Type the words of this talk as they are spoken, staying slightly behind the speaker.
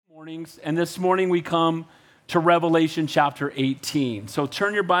Mornings, and this morning we come to Revelation chapter 18. So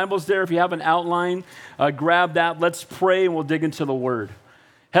turn your Bibles there. If you have an outline, grab that. Let's pray and we'll dig into the Word.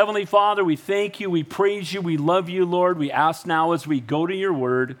 Heavenly Father, we thank you, we praise you, we love you, Lord. We ask now as we go to your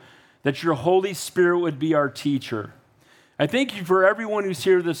Word that your Holy Spirit would be our teacher. I thank you for everyone who's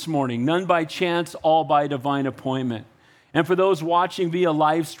here this morning, none by chance, all by divine appointment. And for those watching via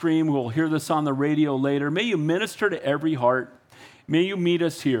live stream who will hear this on the radio later, may you minister to every heart. May you meet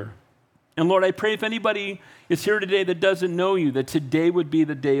us here. And Lord, I pray if anybody is here today that doesn't know you, that today would be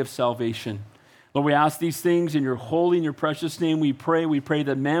the day of salvation. Lord, we ask these things in your holy and your precious name. We pray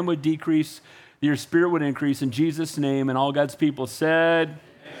that man would decrease, that your spirit would increase in Jesus' name. And all God's people said,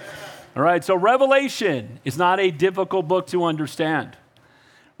 amen. All right, so Revelation is not a difficult book to understand.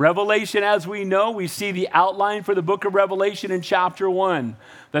 Revelation, as we know, we see the outline for the book of Revelation in chapter 1.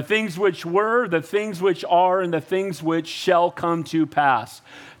 The things which were, the things which are, and the things which shall come to pass.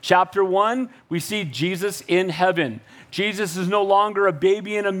 Chapter 1, we see Jesus in heaven. Jesus is no longer a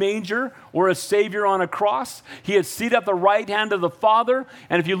baby in a manger or a savior on a cross. He is seated at the right hand of the Father.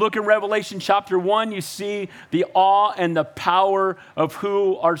 And if you look in Revelation chapter 1, you see the awe and the power of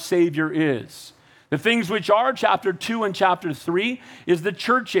who our Savior is. The things which are, chapter 2 and chapter 3, is the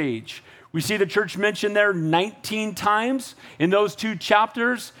church age. We see the church mentioned there 19 times in those two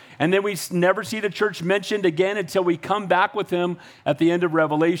chapters, and then we never see the church mentioned again until we come back with him at the end of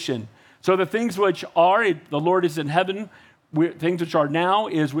Revelation. So the things which are, the Lord is in heaven, things which are now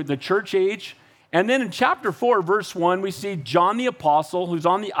is with the church age. And then in chapter 4, verse 1, we see John the Apostle, who's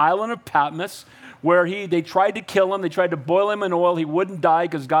on the island of Patmos, where they tried to kill him. They tried to boil him in oil. He wouldn't die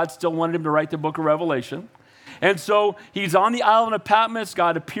because God still wanted him to write the book of Revelation. And so he's on the island of Patmos.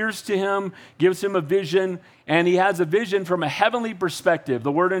 God appears to him, gives him a vision, and he has a vision from a heavenly perspective.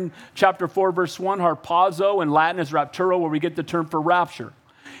 The word in chapter 4, verse 1, harpazo, in Latin is rapturo, where we get the term for rapture.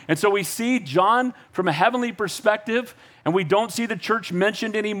 And so we see John from a heavenly perspective, and we don't see the church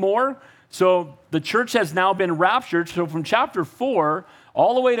mentioned anymore. So the church has now been raptured. So from chapter 4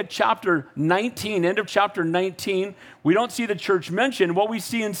 all the way to chapter 19, end of chapter 19, we don't see the church mentioned. What we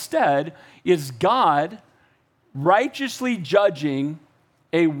see instead is God righteously judging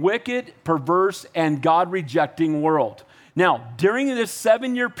a wicked, perverse, and God-rejecting world. Now, during this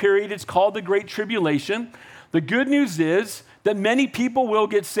 7-year period, it's called the Great Tribulation. The good news is that many people will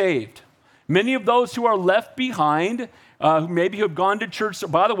get saved. Many of those who are left behind, who maybe have gone to church. So,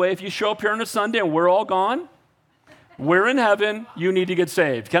 by the way, if you show up here on a Sunday and we're all gone, we're in heaven, you need to get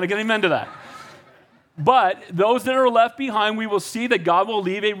saved. Can I get an amen to that? But those that are left behind, we will see that God will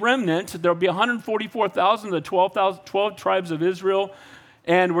leave a remnant. There will be 144,000, the 12 tribes of Israel.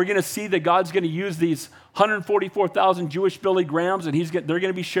 And we're going to see that God's going to use these 144,000 Jewish Billy Grahams, and they're going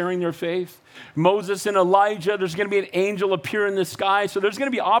to be sharing their faith. Moses and Elijah, there's going to be an angel appear in the sky. So there's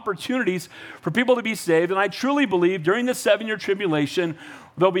going to be opportunities for people to be saved. And I truly believe during this 7-year tribulation,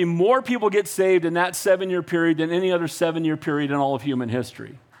 there'll be more people get saved in that 7-year period than any other 7-year period in all of human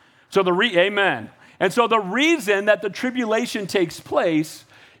history. So amen. And so the reason that the tribulation takes place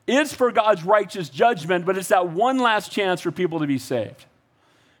is for God's righteous judgment, but it's that one last chance for people to be saved.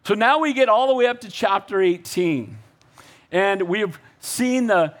 So now we get all the way up to chapter 18. And we have seen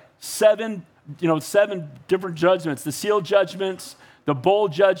the seven different judgments, the seal judgments, the bowl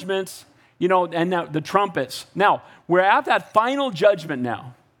judgments, and now the trumpets. Now, we're at that final judgment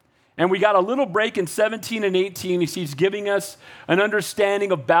now. And we got a little break in 17 and 18. He's giving us an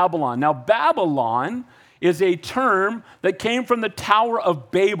understanding of Babylon. Now, Babylon is a term that came from the Tower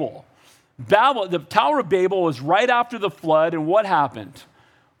of Babel. The Tower of Babel was right after the flood, and what happened?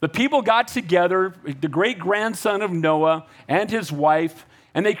 The people got together, the great-grandson of Noah and his wife,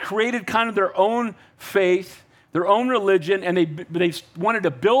 and they created kind of their own faith, their own religion, and they wanted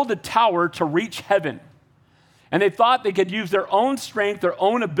to build a tower to reach heaven. And they thought they could use their own strength, their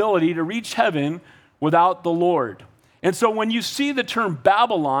own ability to reach heaven without the Lord. And so when you see the term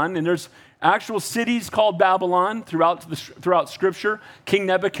Babylon, and there's actual cities called Babylon throughout Scripture, King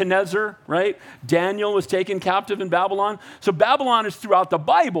Nebuchadnezzar, right? Daniel was taken captive in Babylon. So Babylon is throughout the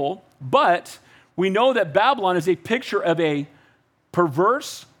Bible, but we know that Babylon is a picture of a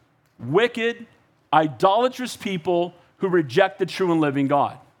perverse, wicked, idolatrous people who reject the true and living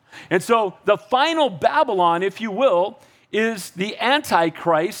God. And so the final Babylon, if you will, is the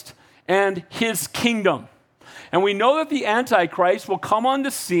Antichrist and his kingdom. And we know that the Antichrist will come on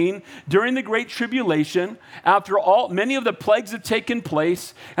the scene during the Great Tribulation after many of the plagues have taken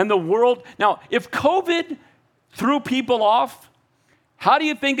place and the world. Now, if COVID threw people off, how do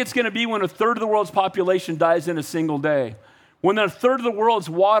you think it's going to be when a third of the world's population dies in a single day? When a third of the world's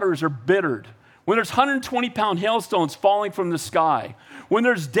waters are bittered? when there's 120-pound hailstones falling from the sky, when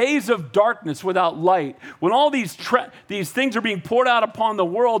there's days of darkness without light, when all these things are being poured out upon the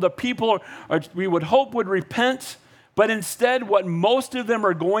world, the people we would hope would repent, but instead what most of them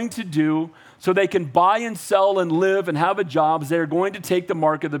are going to do so they can buy and sell and live and have a job is they're going to take the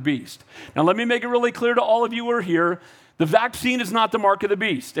mark of the beast. Now let me make it really clear to all of you who are here, the vaccine is not the mark of the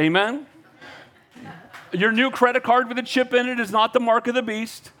beast, amen? Your new credit card with a chip in it is not the mark of the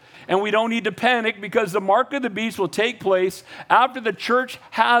beast. And we don't need to panic because the mark of the beast will take place after the church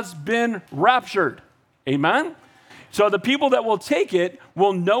has been raptured. Amen? So the people that will take it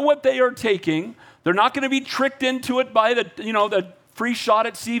will know what they are taking. They're not going to be tricked into it by the free shot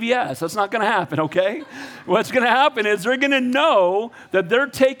at CVS. That's not going to happen, okay? What's going to happen is they're going to know that they're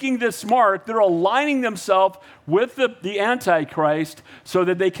taking this mark. They're aligning themselves with the Antichrist so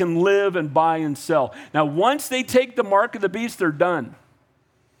that they can live and buy and sell. Now, once they take the mark of the beast, they're done.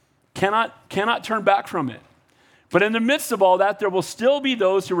 Cannot turn back from it. But in the midst of all that, there will still be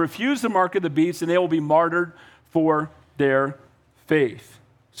those who refuse the mark of the beast, and they will be martyred for their faith.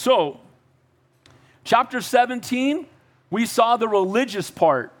 So, chapter 17, we saw the religious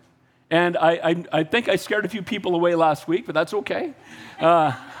part. And I think I scared a few people away last week, but that's okay.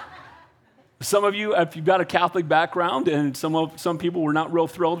 Some of you, if you've got a Catholic background, and some people were not real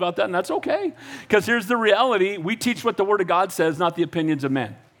thrilled about that, and that's okay. Because here's the reality. We teach what the Word of God says, not the opinions of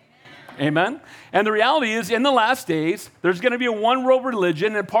men. Amen? And the reality is, in the last days, there's going to be a one-world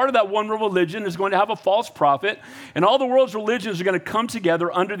religion, and part of that one-world religion is going to have a false prophet, and all the world's religions are going to come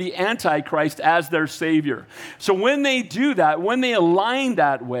together under the Antichrist as their savior. So when they do that, when they align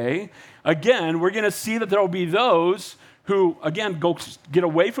that way, again, we're going to see that there will be those who, again, go get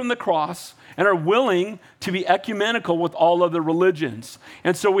away from the cross and are willing to be ecumenical with all other religions.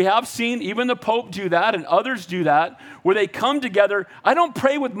 And so we have seen even the Pope do that and others do that, where they come together. I don't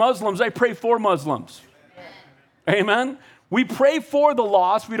pray with Muslims, I pray for Muslims. Amen? We pray for the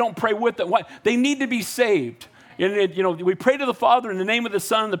lost, we don't pray with them. Why? They need to be saved. And we pray to the Father in the name of the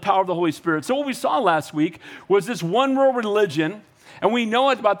Son and the power of the Holy Spirit. So what we saw last week was this one world religion. And we know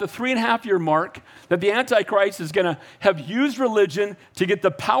at about the 3.5-year mark that the Antichrist is going to have used religion to get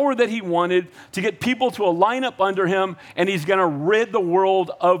the power that he wanted, to get people to align up under him, and he's going to rid the world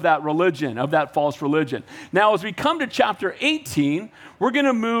of that religion, of that false religion. Now, as we come to chapter 18, we're going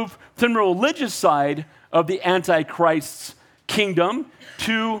to move from the religious side of the Antichrist's kingdom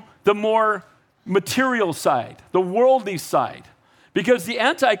to the more material side, the worldly side, because the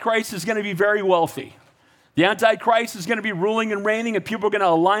Antichrist is going to be very wealthy. The Antichrist is going to be ruling and reigning, and people are going to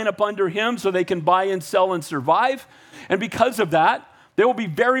align up under him so they can buy and sell and survive. And because of that, they will be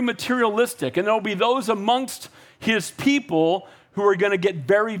very materialistic, and there will be those amongst his people who are going to get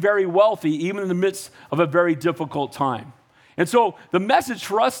very, very wealthy, even in the midst of a very difficult time. And so the message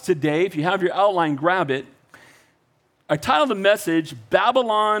for us today, if you have your outline, grab it. I titled the message,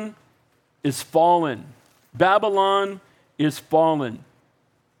 Babylon is Fallen. Babylon is fallen.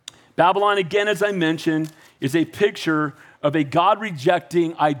 Babylon, again, as I mentioned, is a picture of a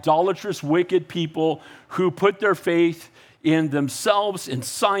God-rejecting, idolatrous, wicked people who put their faith in themselves, in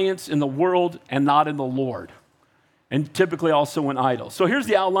science, in the world, and not in the Lord. And typically also in idols. So here's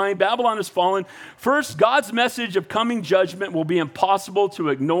the outline. Babylon is fallen. First, God's message of coming judgment will be impossible to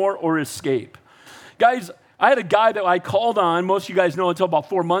ignore or escape. Guys, I had a guy that I called on, most of you guys know until about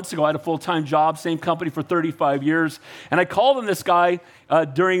 4 months ago, I had a full-time job, same company for 35 years, and I called on this guy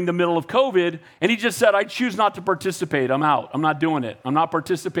during the middle of COVID, and he just said, I choose not to participate. I'm out. I'm not doing it. I'm not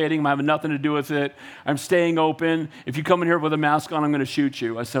participating. I'm having nothing to do with it. I'm staying open. If you come in here with a mask on, I'm going to shoot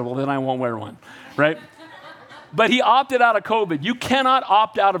you. I said, well, then I won't wear one, right? But he opted out of COVID. You cannot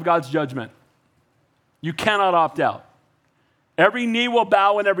opt out of God's judgment. You cannot opt out. Every knee will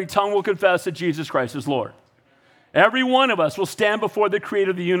bow and every tongue will confess that Jesus Christ is Lord. Every one of us will stand before the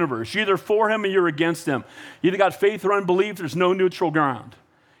creator of the universe. You're either for him or you're against him. You either got faith or unbelief. There's no neutral ground.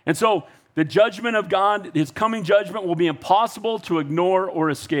 And so the judgment of God, his coming judgment, will be impossible to ignore or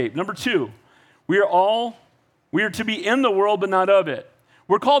escape. Number two, we are to be in the world but not of it.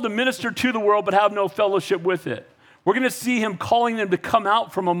 We're called to minister to the world but have no fellowship with it. We're going to see him calling them to come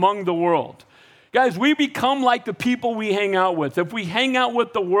out from among the world. Guys, we become like the people we hang out with. If we hang out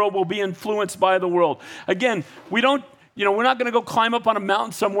with the world, we'll be influenced by the world. Again, we're not going to go climb up on a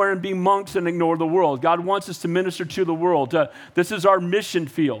mountain somewhere and be monks and ignore the world. God wants us to minister to the world. This is our mission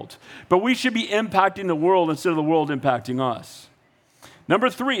field. But we should be impacting the world instead of the world impacting us. Number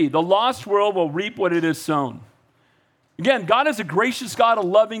three, the lost world will reap what it has sown. Again, God is a gracious God, a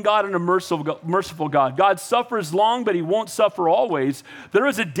loving God, and a merciful God. God suffers long, but he won't suffer always. There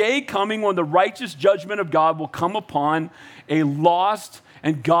is a day coming when the righteous judgment of God will come upon a lost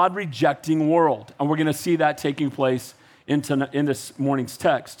and God-rejecting world. And we're going to see that taking place in this morning's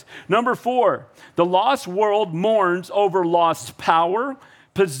text. Number 4, the lost world mourns over lost power,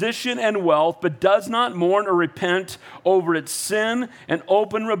 position, and wealth, but does not mourn or repent over its sin and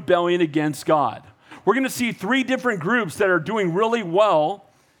open rebellion against God. We're going to see 3 different groups that are doing really well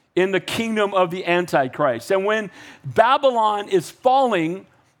in the kingdom of the Antichrist. And when Babylon is falling,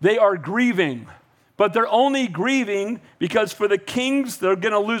 they are grieving. But they're only grieving because for the kings, they're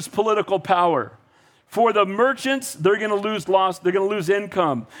going to lose political power. For the merchants, they're going to lose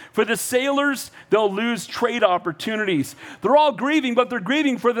income. For the sailors, they'll lose trade opportunities. They're all grieving, but they're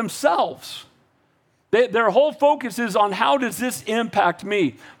grieving for themselves. Their whole focus is on how does this impact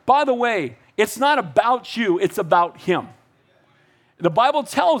me? By the way, it's not about you, it's about him. The Bible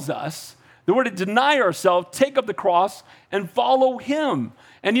tells us that we're to deny ourselves, take up the cross, and follow him.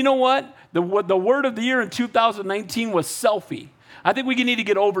 And you know what? The word of the year in 2019 was selfie. I think we need to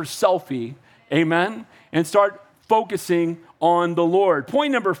get over selfie, amen, and start focusing on the Lord.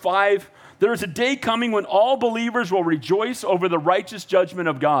 Point number 5, there is a day coming when all believers will rejoice over the righteous judgment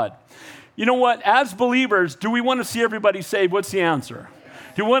of God. You know what? As believers, do we want to see everybody saved? What's the answer?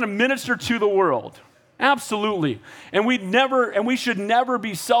 Do we want to minister to the world? Absolutely. And we should never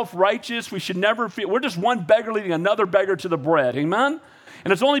be self-righteous. We should never feel, we're just one beggar leading another beggar to the bread. Amen?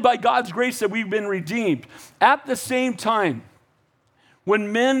 And it's only by God's grace that we've been redeemed. At the same time,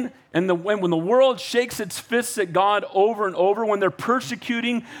 when when the world shakes its fists at God over and over, when they're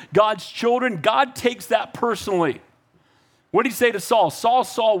persecuting God's children, God takes that personally. What did he say to Saul? Saul,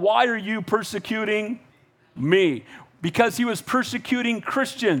 Saul, why are you persecuting me? Because he was persecuting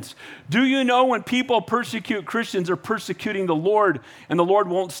Christians. Do you know when people persecute Christians, they're persecuting the Lord, and the Lord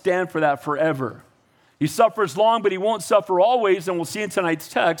won't stand for that forever. He suffers long, but he won't suffer always, and we'll see in tonight's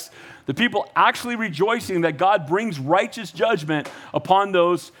text the people actually rejoicing that God brings righteous judgment upon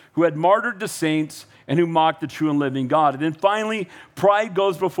those who had martyred the saints and who mocked the true and living God. And then finally, pride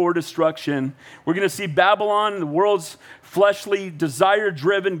goes before destruction. We're going to see Babylon, the world's fleshly,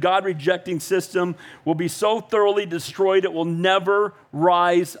 desire-driven, God-rejecting system will be so thoroughly destroyed it will never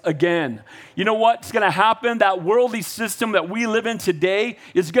rise again. You know what's going to happen? That worldly system that we live in today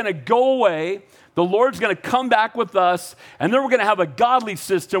is going to go away. The Lord's going to come back with us, and then we're going to have a godly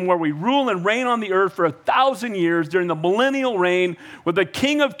system where we rule and reign on the earth for 1,000 years during the millennial reign with the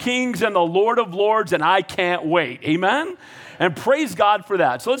King of Kings and the Lord of Lords, and I can't wait. Amen? And praise God for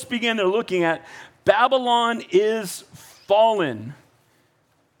that. So let's begin looking at Babylon is fallen.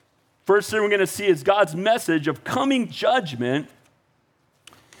 First thing we're going to see is God's message of coming judgment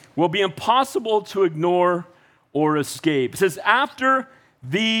will be impossible to ignore or escape. It says, after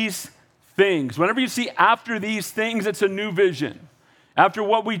these things. Whenever you see after these things, it's a new vision. After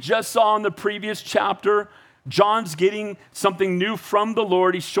what we just saw in the previous chapter, John's getting something new from the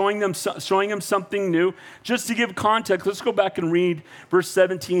Lord. He's showing him something new. Just to give context, let's go back and read verse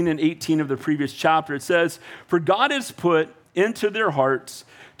 17 and 18 of the previous chapter. It says, "For God has put into their hearts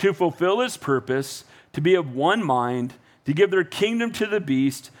to fulfill his purpose, to be of one mind, to give their kingdom to the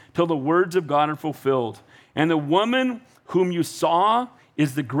beast, till the words of God are fulfilled. And the woman whom you saw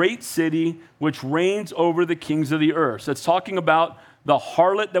is the great city which reigns over the kings of the earth." So it's talking about the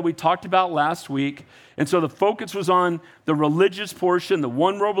harlot that we talked about last week. And so the focus was on the religious portion, the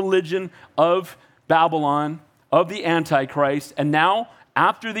one world religion of Babylon, of the Antichrist. And now,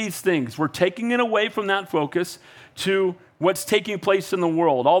 after these things, we're taking it away from that focus to what's taking place in the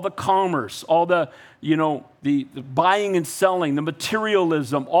world, all the commerce, all the buying and selling, the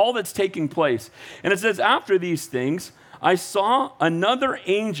materialism, all that's taking place. And it says, after these things, I saw another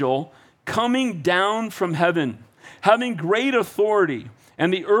angel coming down from heaven, having great authority,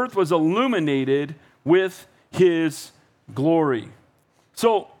 and the earth was illuminated with his glory.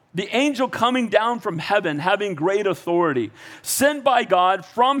 So the angel coming down from heaven, having great authority, sent by God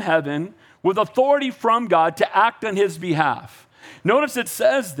from heaven with authority from God to act on his behalf. Notice it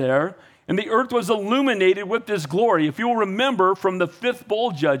says there, and the earth was illuminated with his glory. If you'll remember from the 5th bowl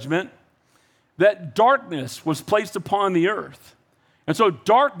judgment, that darkness was placed upon the earth. And so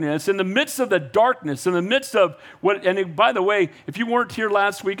darkness, in the midst of the darkness, in the midst of what, and by the way, if you weren't here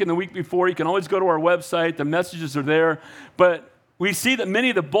last week and the week before, you can always go to our website. The messages are there. But we see that many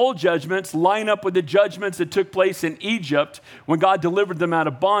of the bowl judgments line up with the judgments that took place in Egypt when God delivered them out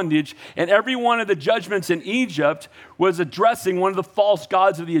of bondage. And every one of the judgments in Egypt was addressing one of the false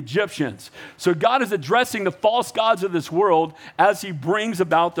gods of the Egyptians. So God is addressing the false gods of this world as he brings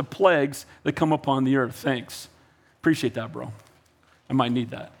about the plagues that come upon the earth. Thanks. Appreciate that, bro. I might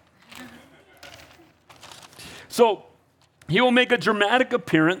need that. So he will make a dramatic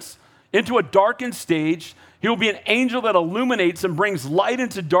appearance into a darkened stage. He will be an angel that illuminates and brings light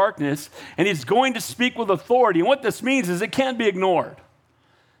into darkness, and he's going to speak with authority. And what this means is it can't be ignored.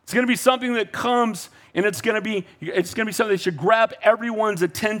 It's going to be something that comes, and it's going to be something that should grab everyone's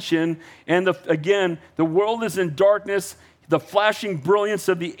attention. And again, the world is in darkness. The flashing brilliance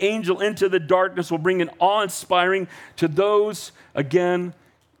of the angel into the darkness will bring an awe-inspiring to those, again,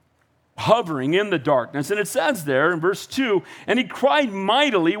 hovering in the darkness. And it says there in verse 2, and he cried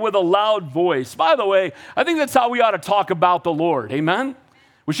mightily with a loud voice. By the way, I think that's how we ought to talk about the Lord. Amen?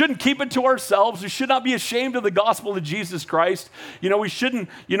 We shouldn't keep it to ourselves. We should not be ashamed of the gospel of Jesus Christ. We shouldn't,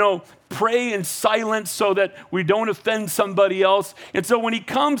 pray in silence so that we don't offend somebody else. And so when he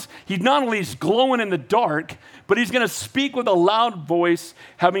comes, he not only is glowing in the dark, but he's going to speak with a loud voice,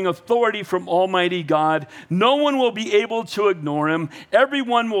 having authority from Almighty God. No one will be able to ignore him.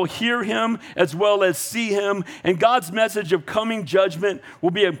 Everyone will hear him as well as see him. And God's message of coming judgment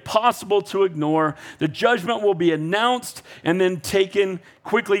will be impossible to ignore. The judgment will be announced and then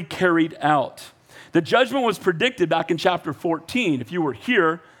quickly carried out. The judgment was predicted back in chapter 14, if you were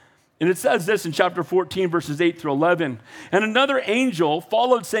here. And it says this in chapter 14, verses 8 through 11. And another angel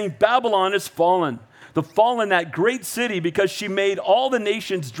followed, saying, Babylon is fallen, that great city, because she made all the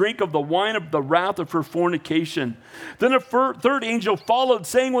nations drink of the wine of the wrath of her fornication. Then a third angel followed,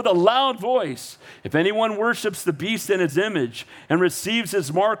 saying with a loud voice, if anyone worships the beast in his image and receives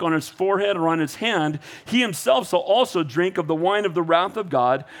his mark on his forehead or on his hand, he himself shall also drink of the wine of the wrath of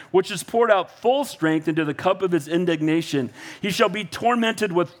God, which is poured out full strength into the cup of his indignation. He shall be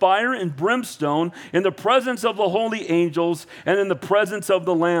tormented with fire and brimstone in the presence of the holy angels and in the presence of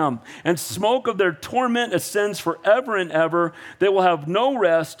the Lamb. And smoke of their torment ascends forever and ever. They will have no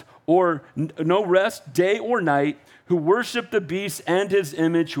rest, day or night, who worship the beast and his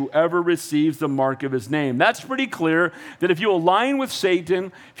image, whoever receives the mark of his name. That's pretty clear that if you align with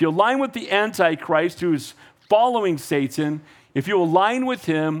Satan, if you align with the Antichrist who's following Satan, if you align with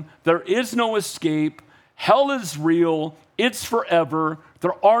him, there is no escape. Hell is real. It's forever.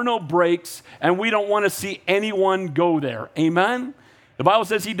 There are no breaks, and we don't want to see anyone go there. Amen? The Bible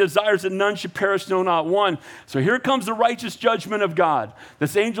says he desires that none should perish, no, not one. So here comes the righteous judgment of God.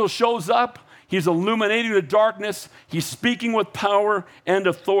 This angel shows up. He's illuminating the darkness. He's speaking with power and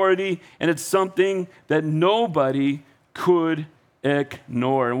authority, and it's something that nobody could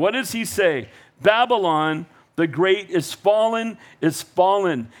ignore. And what does he say? Babylon the great is fallen,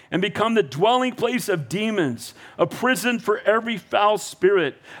 and become the dwelling place of demons, a prison for every foul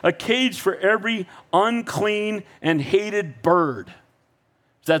spirit, a cage for every unclean and hated bird.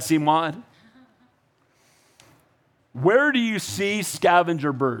 Does that seem odd? Where do you see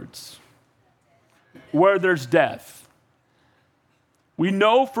scavenger birds? Where there's death. We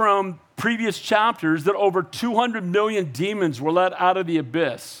know from previous chapters that over 200 million demons were let out of the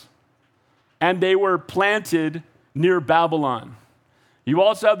abyss, and they were planted near Babylon. You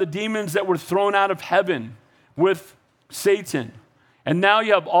also have the demons that were thrown out of heaven with Satan. And now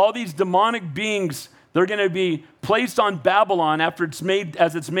you have all these demonic beings. They're going to be placed on Babylon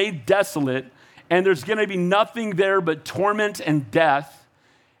as it's made desolate, and there's going to be nothing there but torment and death.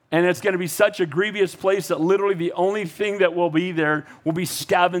 And it's going to be such a grievous place that literally the only thing that will be there will be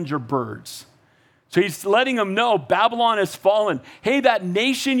scavenger birds. So he's letting them know Babylon has fallen. Hey, that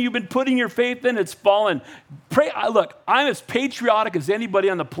nation you've been putting your faith in, it's fallen. Look, I'm as patriotic as anybody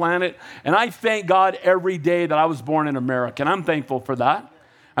on the planet, and I thank God every day that I was born in America, and I'm thankful for that.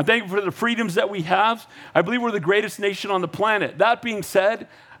 I'm thankful for the freedoms that we have. I believe we're the greatest nation on the planet. That being said,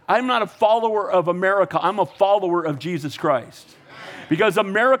 I'm not a follower of America. I'm a follower of Jesus Christ. Because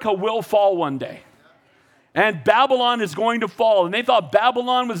America will fall one day. And Babylon is going to fall. And they thought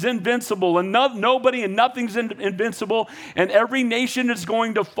Babylon was invincible. And nobody and nothing's invincible. And every nation is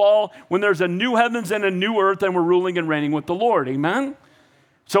going to fall when there's a new heavens and a new earth and we're ruling and reigning with the Lord. Amen?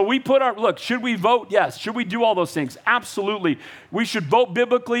 So we should we vote? Yes. Should we do all those things? Absolutely. We should vote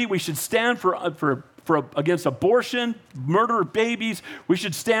biblically. We should stand against abortion, murder of babies. We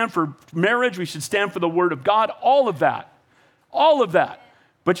should stand for marriage. We should stand for the word of God. All of that. All of that.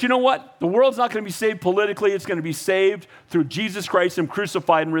 But you know what? The world's not going to be saved politically. It's going to be saved through Jesus Christ, Him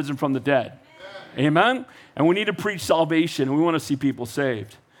crucified and risen from the dead. Amen? And we need to preach salvation, and we want to see people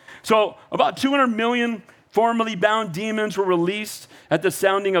saved. So about 200 million formerly bound demons were released at the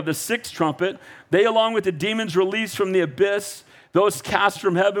sounding of the sixth trumpet. They, along with the demons released from the abyss, those cast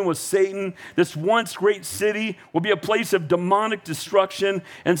from heaven with Satan, this once great city will be a place of demonic destruction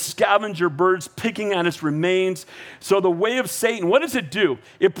and scavenger birds picking at its remains. So the way of Satan, what does it do?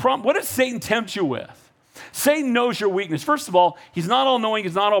 What does Satan tempt you with? Satan knows your weakness. First of all, he's not all-knowing,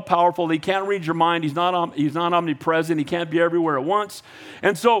 he's not all-powerful, he can't read your mind, he's not omnipresent, he can't be everywhere at once.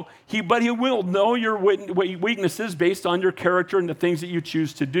 And so, but he will know your weaknesses based on your character and the things that you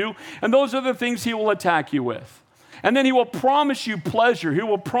choose to do. And those are the things he will attack you with. And then he will promise you pleasure. He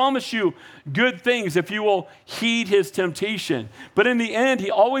will promise you good things if you will heed his temptation. But in the end, he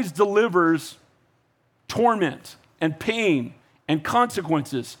always delivers torment and pain and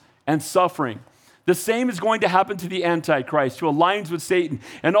consequences and suffering. The same is going to happen to the Antichrist who aligns with Satan.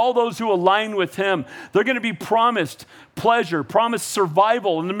 And all those who align with him, they're going to be promised pleasure, promised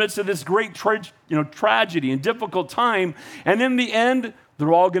survival in the midst of this great tragedy and difficult time. And in the end,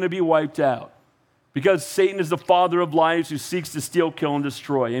 they're all going to be wiped out. Because Satan is the father of lies who seeks to steal, kill, and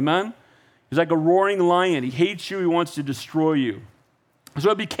destroy. Amen? He's like a roaring lion. He hates you. He wants to destroy you. So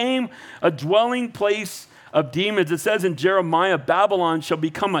it became a dwelling place of demons. It says in Jeremiah, Babylon shall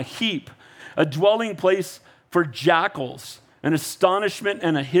become a heap, a dwelling place for jackals, an astonishment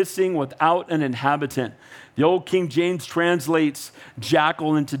and a hissing without an inhabitant. The old King James translates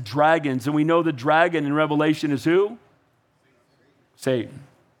jackal into dragons. And we know the dragon in Revelation is who? Satan.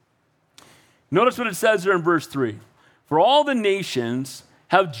 Notice what it says there in verse 3. For all the nations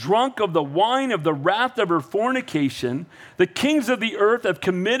have drunk of the wine of the wrath of her fornication. The kings of the earth have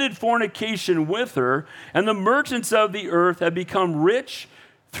committed fornication with her, and the merchants of the earth have become rich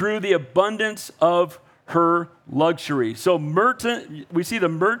through the abundance of her luxury. So we see the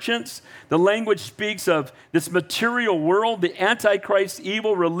merchants. The language speaks of this material world. The Antichrist,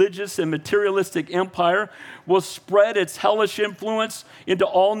 evil, religious, and materialistic empire will spread its hellish influence into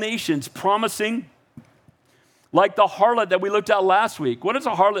all nations, promising, like the harlot that we looked at last week. What does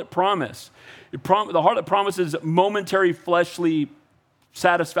a harlot promise? The harlot promises momentary fleshly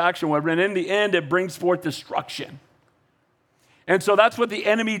satisfaction, whatever, and in the end, it brings forth destruction. And so that's what the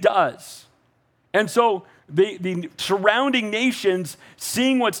enemy does. And so the surrounding nations,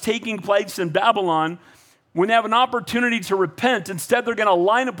 seeing what's taking place in Babylon, when they have an opportunity to repent, instead they're going to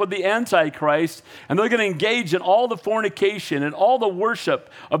line up with the Antichrist and they're going to engage in all the fornication and all the worship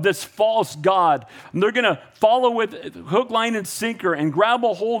of this false god. And they're going to follow with hook, line, and sinker and grab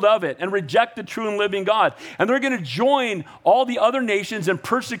a hold of it and reject the true and living God. And they're going to join all the other nations in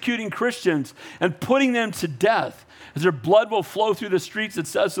persecuting Christians and putting them to death, as their blood will flow through the streets, it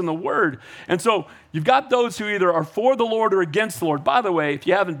says in the Word. And so you've got those who either are for the Lord or against the Lord. By the way, if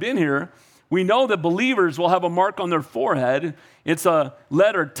you haven't been here, we know that believers will have a mark on their forehead. It's a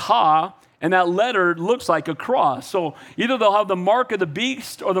letter Ta, and that letter looks like a cross. So either they'll have the mark of the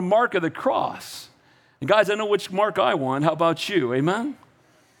beast or the mark of the cross. And guys, I know which mark I want. How about you? Amen?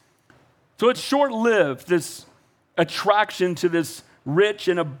 So it's short-lived, this attraction to this rich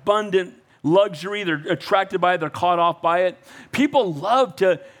and abundant luxury. They're attracted by it. They're caught off by it. People love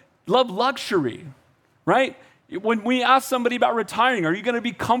luxury, right? When we ask somebody about retiring, are you going to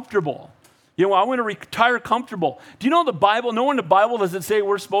be comfortable? You know, I want to retire comfortable. Do you know the Bible? Nowhere in the Bible does it say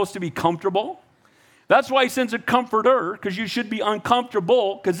we're supposed to be comfortable. That's why he sends a comforter, because you should be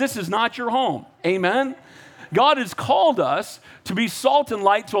uncomfortable, because this is not your home. Amen? God has called us to be salt and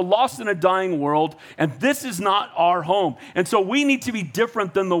light to a lost and a dying world, and this is not our home. And so we need to be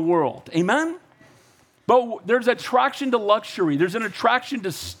different than the world. Amen? But there's attraction to luxury. There's an attraction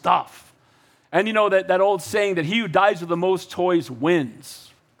to stuff. And you know that old saying that he who dies with the most toys wins.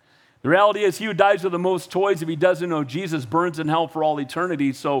 The reality is he who dies with the most toys, if he doesn't know Jesus, burns in hell for all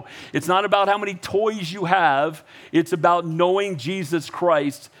eternity. So it's not about how many toys you have. It's about knowing Jesus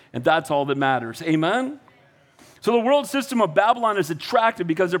Christ, and that's all that matters. Amen? So the world system of Babylon is attractive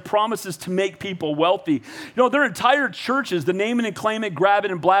because it promises to make people wealthy. You know, their entire churches, the name it and claim it, grab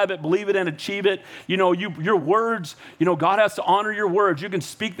it and blab it, believe it and achieve it. You know, your words, you know, God has to honor your words. You can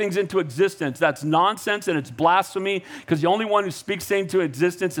speak things into existence. That's nonsense and it's blasphemy, because the only one who speaks things into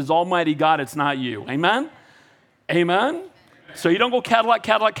existence is Almighty God. It's not you. Amen? Amen? So you don't go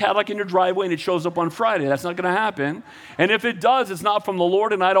Cadillac in your driveway and it shows up on Friday. That's not going to happen. And if it does, it's not from the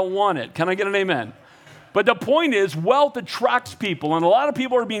Lord and I don't want it. Can I get an amen? But the point is, wealth attracts people, and a lot of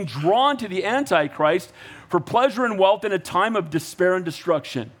people are being drawn to the Antichrist for pleasure and wealth in a time of despair and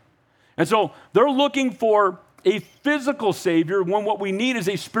destruction. And so they're looking for a physical savior when what we need is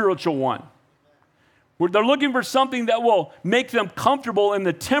a spiritual one. They're looking for something that will make them comfortable in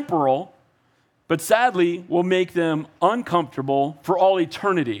the temporal, but sadly will make them uncomfortable for all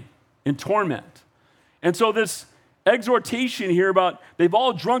eternity in torment. And so this exhortation here about they've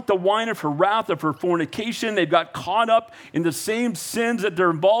all drunk the wine of her wrath, of her fornication. They've got caught up in the same sins that they're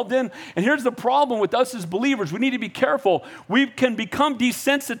involved in. And here's the problem with us as believers. We need to be careful. We can become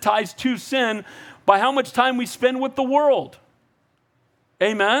desensitized to sin by how much time we spend with the world.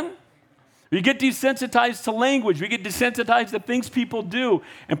 Amen? We get desensitized to language. We get desensitized to things people do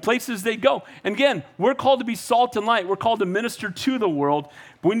and places they go. And again, we're called to be salt and light. We're called to minister to the world,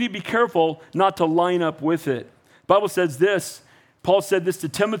 but we need to be careful not to line up with it. The Bible says this. Paul said this to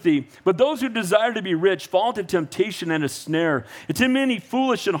Timothy, but those who desire to be rich fall into temptation and a snare. It's in many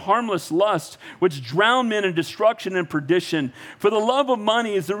foolish and harmless lusts, which drown men in destruction and perdition. For the love of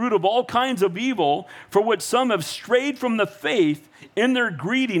money is the root of all kinds of evil, for which some have strayed from the faith in their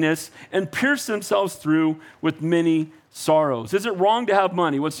greediness and pierced themselves through with many sorrows. Is it wrong to have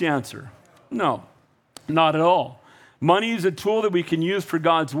money? What's the answer? No, not at all. Money is a tool that we can use for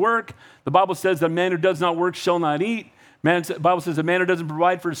God's work. The Bible says that man who does not work shall not eat. The Bible says a man who doesn't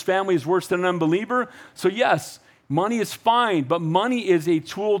provide for his family is worse than an unbeliever. So yes, money is fine, but money is a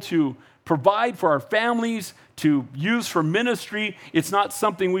tool to provide for our families, to use for ministry. It's not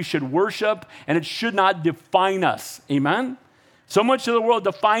something we should worship, and it should not define us. Amen? So much of the world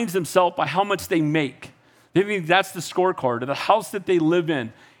defines themselves by how much they make. They think that's the scorecard, or the house that they live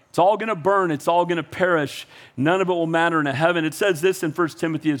in. It's all going to burn. It's all going to perish. None of it will matter in heaven. It says this in 1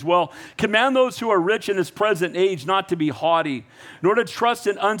 Timothy as well. Command those who are rich in this present age not to be haughty, nor to trust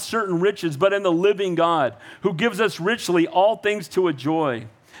in uncertain riches, but in the living God, who gives us richly all things to enjoy.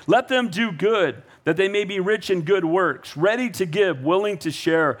 Let them do good, that they may be rich in good works, ready to give, willing to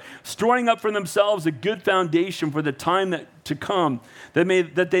share, storing up for themselves a good foundation for the time to come,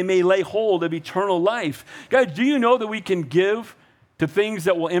 that they may lay hold of eternal life. Guys, do you know that we can give to things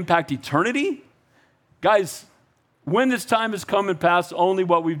that will impact eternity? Guys, when this time has come and passed, only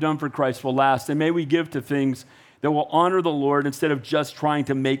what we've done for Christ will last. And may we give to things that will honor the Lord instead of just trying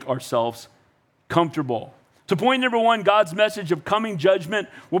to make ourselves comfortable. So point number one, God's message of coming judgment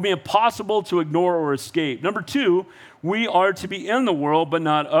will be impossible to ignore or escape. Number two, we are to be in the world, but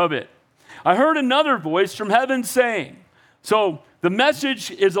not of it. I heard another voice from heaven saying, so the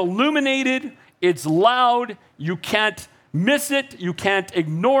message is illuminated, it's loud, you can't miss it, you can't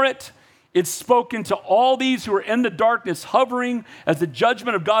ignore it. It's spoken to all these who are in the darkness, hovering as the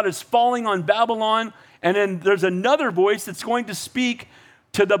judgment of God is falling on Babylon. And then there's another voice that's going to speak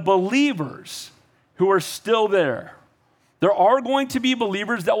to the believers who are still there. There are going to be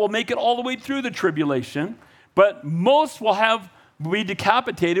believers that will make it all the way through the tribulation, but most will be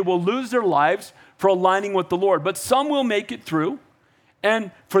decapitated, will lose their lives for aligning with the Lord. But some will make it through.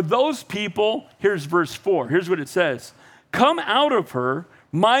 And for those people, here's verse 4. Here's what it says. Come out of her,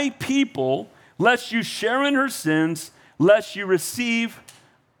 my people, lest you share in her sins, lest you receive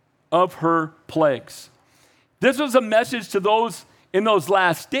of her plagues. This was a message to those in those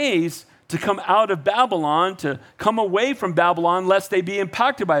last days to come out of Babylon, to come away from Babylon, lest they be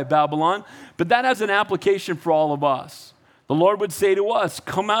impacted by Babylon. But that has an application for all of us. The Lord would say to us,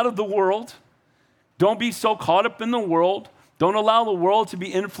 come out of the world. Don't be so caught up in the world. Don't allow the world to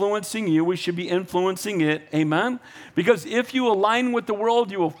be influencing you. We should be influencing it. Amen? Because if you align with the world,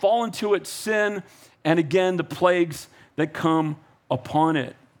 you will fall into its sin and again, the plagues that come upon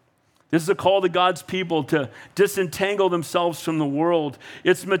it. This is a call to God's people to disentangle themselves from the world.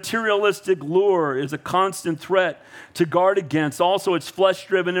 Its materialistic lure is a constant threat to guard against. Also, its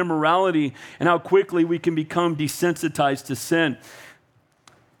flesh-driven immorality and how quickly we can become desensitized to sin.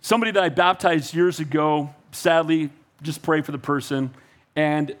 Somebody that I baptized years ago, sadly, just pray for the person,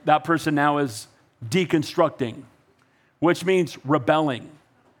 and that person now is deconstructing, which means rebelling.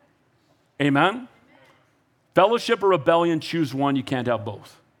 Amen? Fellowship or rebellion, choose one. You can't have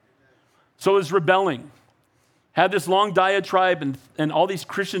both. So is rebelling. Had this long diatribe and all these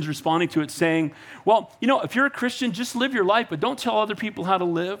Christians responding to it saying, well, if you're a Christian, just live your life, but don't tell other people how to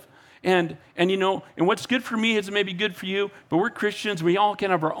live. And what's good for me isn't maybe good for you, but we're Christians. We all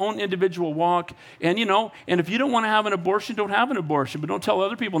can have our own individual walk. And if you don't want to have an abortion, don't have an abortion, but don't tell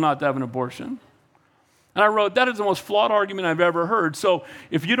other people not to have an abortion. And I wrote, that is the most flawed argument I've ever heard. So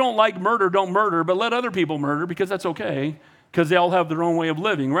if you don't like murder, don't murder, but let other people murder because that's okay. Because they all have their own way of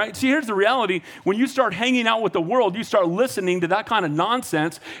living, right? See, here's the reality. When you start hanging out with the world, you start listening to that kind of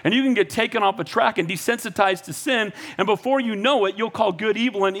nonsense, and you can get taken off a track and desensitized to sin, and before you know it, you'll call good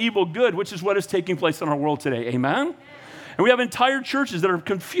evil and evil good, which is what is taking place in our world today. Amen? And we have entire churches that are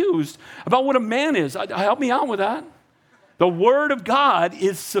confused about what a man is. Help me out with that. The Word of God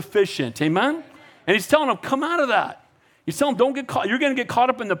is sufficient. Amen? And he's telling them, come out of that. He's telling them, don't get caught. You're going to get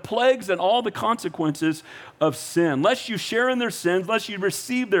caught up in the plagues and all the consequences of sin. Lest you share in their sins, lest you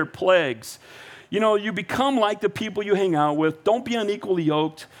receive their plagues. You become like the people you hang out with. Don't be unequally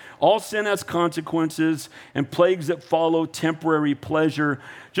yoked. All sin has consequences and plagues that follow temporary pleasure.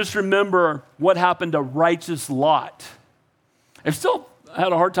 Just remember what happened to righteous Lot. I still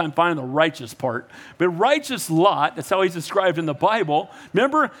had a hard time finding the righteous part. But righteous Lot, that's how he's described in the Bible.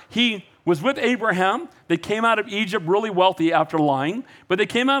 Remember, he was with Abraham. They came out of Egypt really wealthy after lying, but they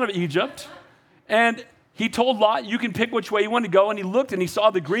came out of Egypt, and he told Lot, you can pick which way you want to go, and he looked and he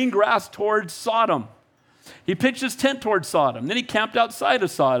saw the green grass towards Sodom. He pitched his tent towards Sodom. Then he camped outside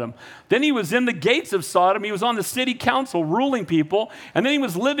of Sodom. Then he was in the gates of Sodom. He was on the city council ruling people. And then he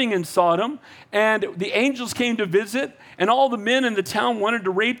was living in Sodom. And the angels came to visit. And all the men in the town wanted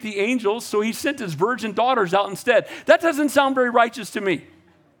to rape the angels. So he sent his virgin daughters out instead. That doesn't sound very righteous to me.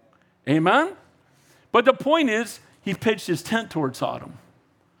 Amen? But the point is, he pitched his tent towards Sodom.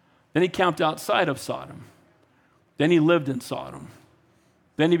 Then he camped outside of Sodom. Then he lived in Sodom.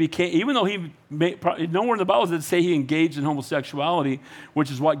 Then he became, even though nowhere in the Bible does it say he engaged in homosexuality, which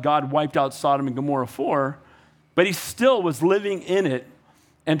is what God wiped out Sodom and Gomorrah for, but he still was living in it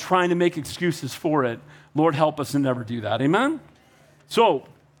and trying to make excuses for it. Lord, help us to never do that. Amen? So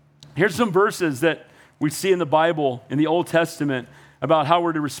here's some verses that we see in the Bible, in the Old Testament, about how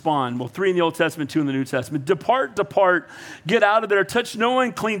we're to respond. Well, 3 in the Old Testament, 2 in the New Testament. Depart, depart, get out of there, touch no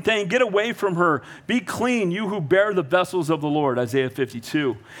unclean thing, get away from her. Be clean, you who bear the vessels of the Lord, Isaiah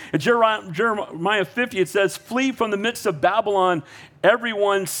 52. In Jeremiah 50, it says, flee from the midst of Babylon,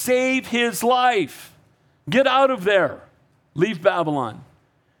 everyone save his life. Get out of there, leave Babylon.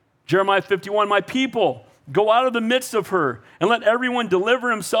 Jeremiah 51, my people, go out of the midst of her, and let everyone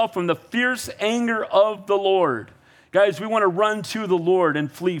deliver himself from the fierce anger of the Lord. Guys, we want to run to the Lord and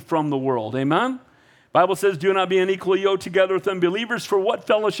flee from the world. Amen? Bible says, do not be unequally yoked together with unbelievers, for what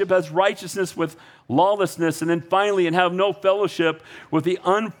fellowship has righteousness with lawlessness? And then finally, and have no fellowship with the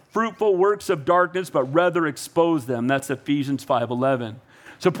unfruitful works of darkness, but rather expose them. That's Ephesians 5:11.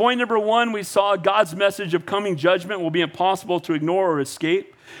 So point number 1, we saw God's message of coming judgment will be impossible to ignore or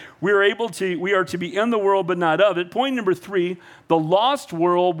escape. We are to be in the world, but not of it. Point number 3, the lost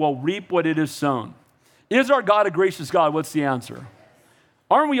world will reap what it has sown. Is our God a gracious God? What's the answer?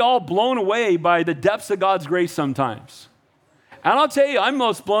 Aren't we all blown away by the depths of God's grace sometimes? And I'll tell you, I'm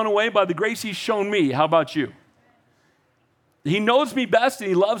most blown away by the grace he's shown me. How about you? He knows me best and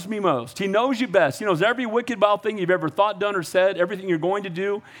he loves me most. He knows you best. He knows every wicked, vile thing you've ever thought, done, or said, everything you're going to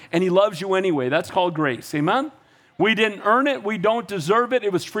do, and he loves you anyway. That's called grace. Amen? We didn't earn it. We don't deserve it.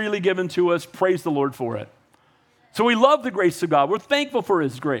 It was freely given to us. Praise the Lord for it. So we love the grace of God. We're thankful for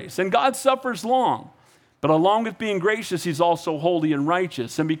his grace. And God suffers long. But along with being gracious, he's also holy and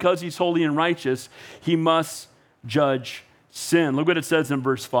righteous. And because he's holy and righteous, he must judge sin. Look what it says in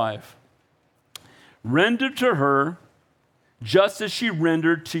verse 5. Render to her just as she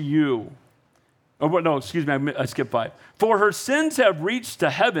rendered to you. Oh, no, excuse me, I skipped 5. For her sins have reached to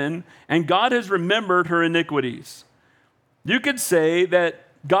heaven, and God has remembered her iniquities. You could say that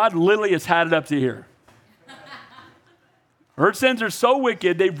God literally has had it up to here. Her sins are so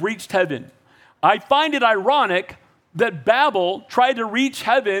wicked, they've reached heaven. I find it ironic that Babel tried to reach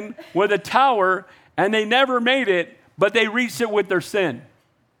heaven with a tower and they never made it, but they reached it with their sin.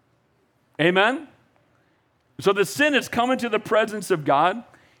 Amen? So the sin is coming to the presence of God.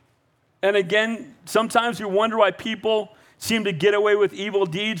 And again, sometimes we wonder why people seem to get away with evil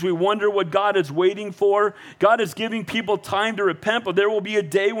deeds. We wonder what God is waiting for. God is giving people time to repent, but there will be a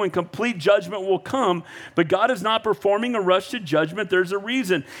day when complete judgment will come. But God is not performing a rush to judgment. There's a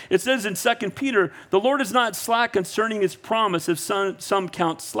reason. It says in 2 Peter, the Lord is not slack concerning his promise, if some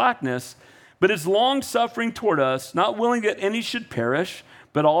count slackness, but is long-suffering toward us, not willing that any should perish,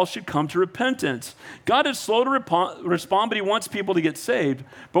 but all should come to repentance. God is slow to respond, but he wants people to get saved.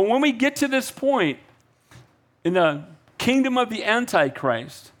 But when we get to this point in the kingdom of the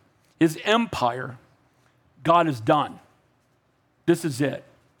Antichrist, his empire, God is done. This is it.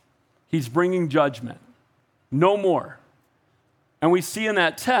 He's bringing judgment. No more. And we see in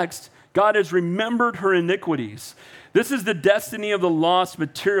that text, God has remembered her iniquities. This is the destiny of the lost,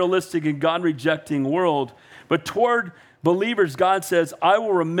 materialistic, and God-rejecting world. But toward believers, God says, I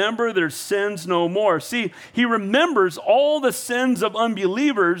will remember their sins no more. See, he remembers all the sins of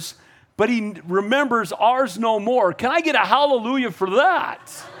unbelievers, but he remembers ours no more. Can I get a hallelujah for that?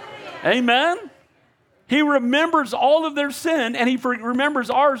 Hallelujah. Amen? He remembers all of their sin, and he remembers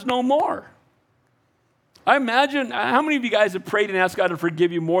ours no more. I imagine, how many of you guys have prayed and asked God to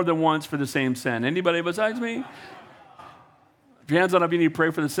forgive you more than once for the same sin? Anybody besides me? If your hands on up, you need to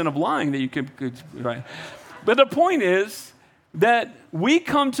pray for the sin of lying that you could right. But the point is that we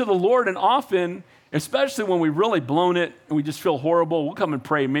come to the Lord, and often, especially when we've really blown it and we just feel horrible, we'll come and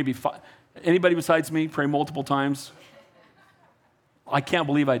pray maybe anybody besides me pray multiple times? I can't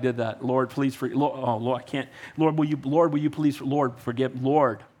believe I did that. Lord, please forgive. Oh, Lord, I can't. Lord, will you please, Lord, forgive.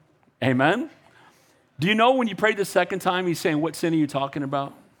 Lord. Amen? Do you know when you prayed the second time, he's saying, what sin are you talking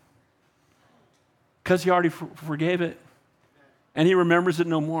about? Because he already forgave it. And he remembers it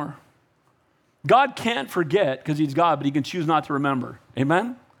no more. God can't forget because he's God, but he can choose not to remember.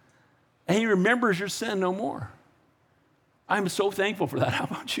 Amen? And he remembers your sin no more. I'm so thankful for that. How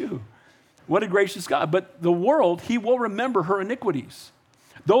about you? What a gracious God. But the world, he will remember her iniquities.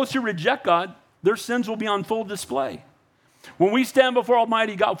 Those who reject God, their sins will be on full display. When we stand before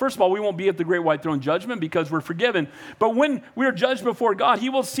Almighty God, first of all, we won't be at the great white throne judgment because we're forgiven. But when we are judged before God, he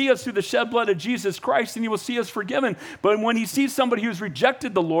will see us through the shed blood of Jesus Christ, and he will see us forgiven. But when he sees somebody who's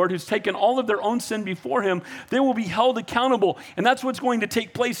rejected the Lord, who's taken all of their own sin before him, they will be held accountable. And that's what's going to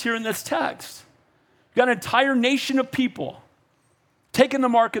take place here in this text. You've got an entire nation of people taking the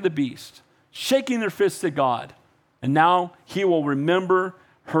mark of the beast, shaking their fists at God. And now he will remember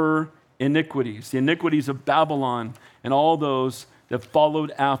her iniquities, the iniquities of Babylon and all those that followed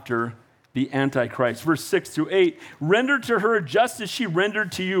after the Antichrist. Verse 6-8, render to her just as she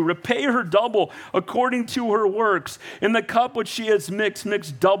rendered to you. Repay her double according to her works. In the cup which she has mixed,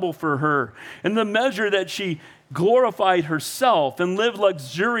 mix double for her. In the measure that she glorified herself and lived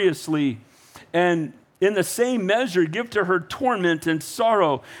luxuriously, and in the same measure give to her torment and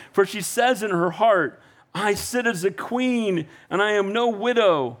sorrow. For she says in her heart, I sit as a queen, and I am no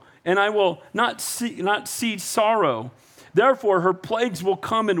widow, and I will not see sorrow. Therefore, her plagues will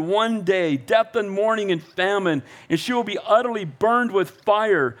come in one day, death and mourning and famine, and she will be utterly burned with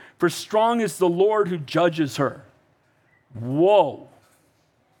fire, for strong is the Lord who judges her. Whoa.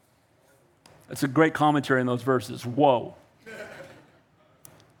 That's a great commentary in those verses. Whoa.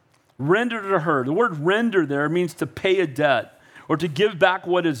 Render to her. The word render there means to pay a debt, or to give back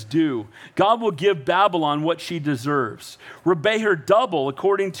what is due. God will give Babylon what she deserves. Repay her double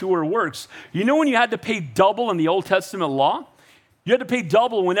according to her works. You know when you had to pay double in the Old Testament law? You had to pay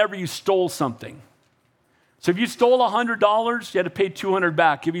double whenever you stole something. So if you stole $100, you had to pay $200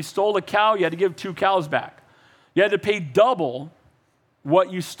 back. If you stole a cow, you had to give 2 cows back. You had to pay double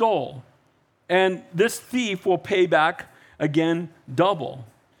what you stole. And this thief will pay back again double.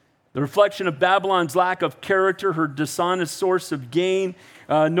 The reflection of Babylon's lack of character, her dishonest source of gain,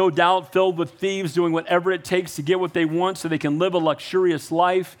 no doubt filled with thieves doing whatever it takes to get what they want so they can live a luxurious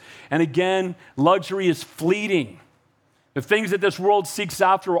life. And again, luxury is fleeting. The things that this world seeks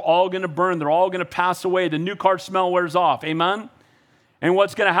after are all going to burn. They're all going to pass away. The new car smell wears off. Amen? And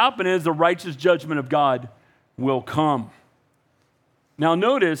what's going to happen is the righteous judgment of God will come. Now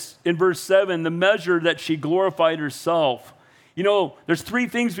notice in verse 7, the measure that she glorified herself. You know, there's 3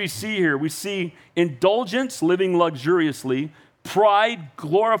 things we see here. We see indulgence, living luxuriously, pride,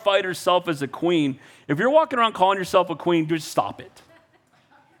 glorified herself as a queen. If you're walking around calling yourself a queen, just stop it.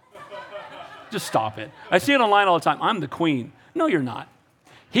 Just stop it. I see it online all the time. I'm the queen. No, you're not.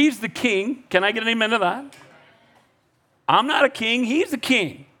 He's the king. Can I get an amen to that? I'm not a king. He's the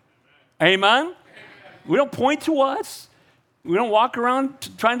king. Amen? We don't point to us. We don't walk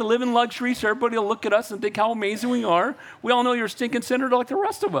around trying to live in luxury so everybody will look at us and think how amazing we are. We all know you're a stinking sinner like the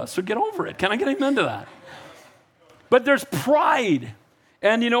rest of us, so get over it. Can I get an amen to that? But there's pride.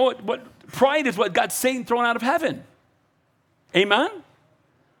 And you know what? Pride is what got Satan thrown out of heaven. Amen?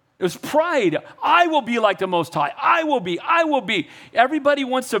 It was pride. I will be like the Most High. I will be. Everybody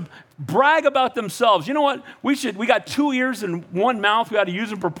wants to brag about themselves. You know what? We got 2 ears and 1 mouth. We got to use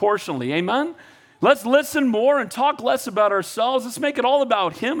them proportionally. Amen? Let's listen more and talk less about ourselves. Let's make it all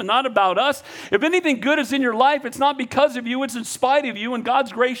about him and not about us. If anything good is in your life, it's not because of you, it's in spite of you, and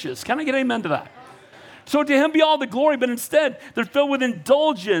God's gracious. Can I get an amen to that? So to him be all the glory, but instead they're filled with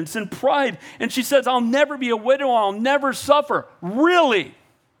indulgence and pride. And she says, I'll never be a widow, I'll never suffer. Really?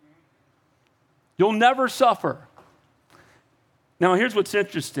 You'll never suffer. Now here's what's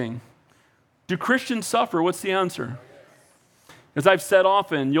interesting. Do Christians suffer? What's the answer? As I've said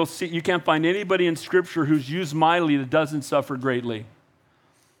often, you'll see you can't find anybody in Scripture who's used mightily that doesn't suffer greatly.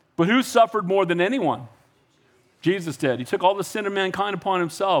 But who suffered more than anyone? Jesus did. He took all the sin of mankind upon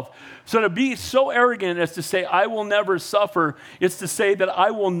himself. So to be so arrogant as to say, I will never suffer, it's to say that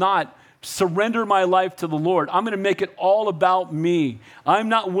I will not surrender my life to the Lord. I'm going to make it all about me. I'm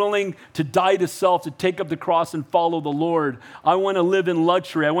not willing to die to self, to take up the cross and follow the Lord. I want to live in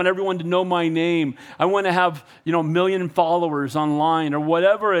luxury. I want everyone to know my name. I want to have, 1 million followers online or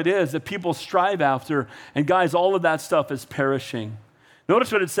whatever it is that people strive after. And guys, all of that stuff is perishing.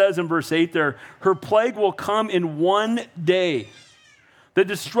 Notice what it says in verse 8 there. Her plague will come in one day. The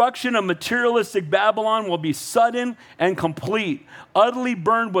destruction of materialistic Babylon will be sudden and complete, utterly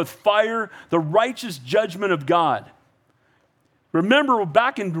burned with fire, the righteous judgment of God. Remember,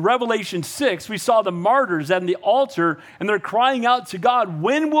 back in Revelation 6, we saw the martyrs at the altar, and they're crying out to God,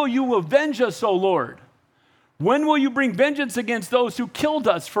 when will you avenge us, O Lord? When will you bring vengeance against those who killed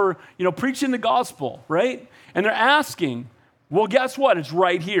us for, preaching the gospel, right? And they're asking, well, guess what? It's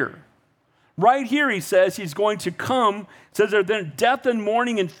right here. right here he says he's going to come. It says there, then death and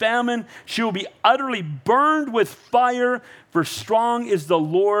mourning and famine. She will be utterly burned with fire, for strong is the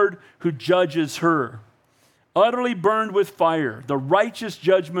Lord who judges her. Utterly burned with fire, the righteous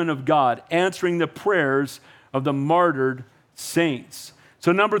judgment of God, answering the prayers of the martyred saints.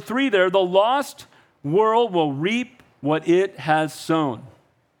 So number 3 there, the lost world will reap what it has sown.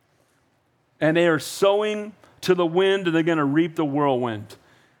 And they are sowing to the wind, and they're going to reap the whirlwind.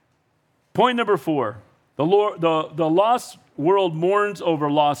 Point number 4, the lost world mourns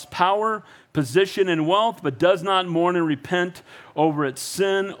over lost power, position, and wealth, but does not mourn and repent over its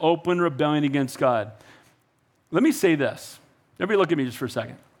sin, open rebellion against God. Let me say this. Everybody look at me just for a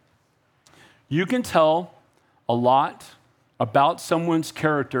second. You can tell a lot about someone's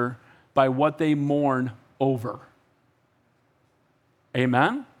character by what they mourn over.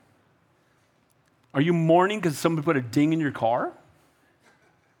 Amen? Are you mourning because somebody put a ding in your car?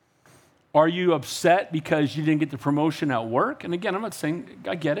 Are you upset because you didn't get the promotion at work? And again, I'm not saying,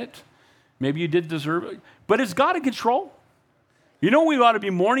 I get it. Maybe you did deserve it. But is God in control? You know what we ought to be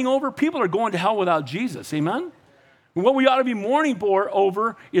mourning over? People are going to hell without Jesus. Amen? And what we ought to be mourning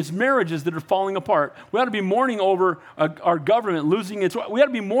over is marriages that are falling apart. We ought to be mourning over our government losing its... We ought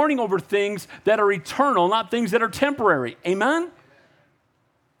to be mourning over things that are eternal, not things that are temporary. Amen?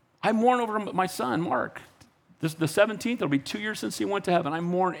 I mourn over my son, Mark. The 17th, it'll be 2 years since he went to heaven. I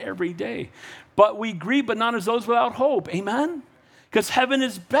mourn every day. But we grieve, but not as those without hope. Amen? Because heaven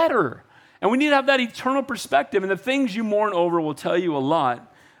is better. And we need to have that eternal perspective. And the things you mourn over will tell you a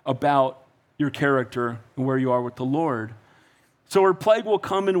lot about your character and where you are with the Lord. So her plague will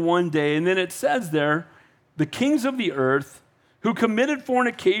come in one day. And then it says there, the kings of the earth who committed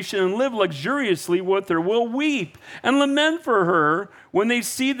fornication and lived luxuriously with her will weep and lament for her when they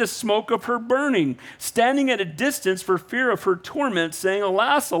see the smoke of her burning, standing at a distance for fear of her torment, saying,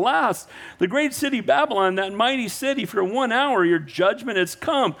 alas, alas, the great city Babylon, that mighty city, for 1 hour your judgment has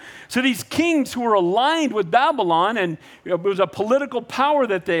come. So these kings who were aligned with Babylon, and it was a political power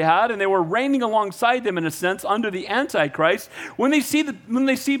that they had, and they were reigning alongside them in a sense under the Antichrist, when they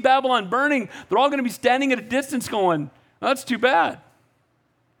see Babylon burning, they're all going to be standing at a distance going, that's too bad.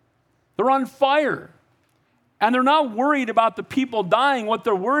 They're on fire. And they're not worried about the people dying. What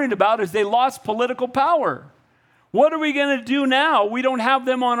they're worried about is they lost political power. What are we going to do now? We don't have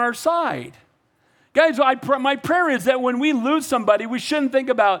them on our side. Guys, my prayer is that when we lose somebody, we shouldn't think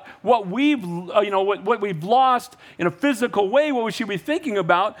about what we've lost in a physical way. What we should be thinking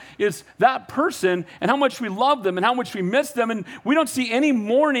about is that person and how much we love them and how much we miss them. And we don't see any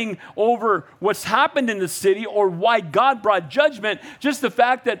mourning over what's happened in the city or why God brought judgment. Just the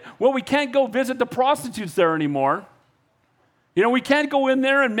fact that, we can't go visit the prostitutes there anymore. We can't go in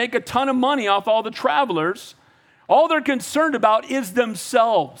there and make a ton of money off all the travelers. All they're concerned about is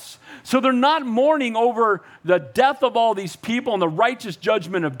themselves. So they're not mourning over the death of all these people and the righteous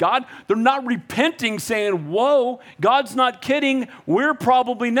judgment of God. They're not repenting, saying, whoa, God's not kidding. We're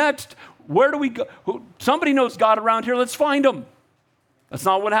probably next. Where do we go? Somebody knows God around here. Let's find him. That's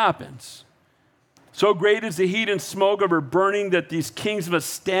not what happens. So great is the heat and smoke of her burning that these kings must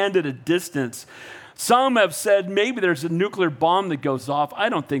stand at a distance. Some have said maybe there's a nuclear bomb that goes off. I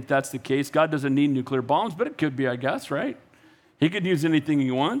don't think that's the case. God doesn't need nuclear bombs, but it could be, I guess, right? He could use anything he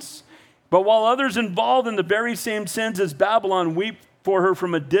wants. But while others involved in the very same sins as Babylon weep for her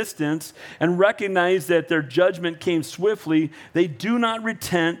from a distance and recognize that their judgment came swiftly, they do not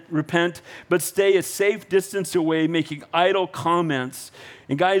repent, but stay a safe distance away, making idle comments.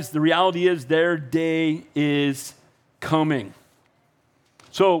 And guys, the reality is their day is coming.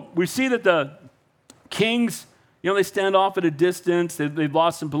 So we see that the kings, they stand off at a distance. They've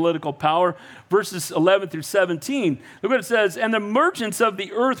lost some political power. Verses 11 through 17. Look what it says. And the merchants of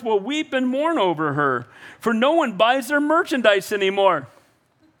the earth will weep and mourn over her, for no one buys their merchandise anymore.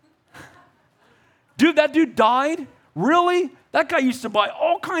 Dude, that dude died? Really? That guy used to buy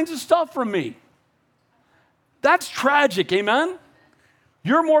all kinds of stuff from me. That's tragic, amen?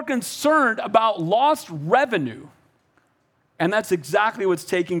 You're more concerned about lost revenue. And that's exactly what's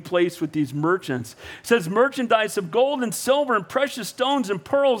taking place with these merchants. It says merchandise of gold and silver and precious stones and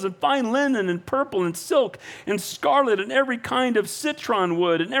pearls and fine linen and purple and silk and scarlet and every kind of citron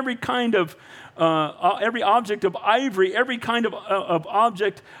wood and every kind of every object of ivory, every kind of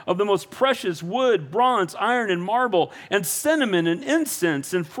object of the most precious wood, bronze, iron, and marble, and cinnamon and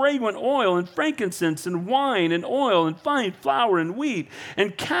incense and fragrant oil and frankincense and wine and oil and fine flour and wheat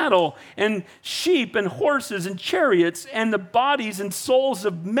and cattle and sheep and horses and chariots and the bodies and souls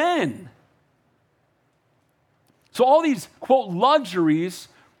of men. So all these, quote, luxuries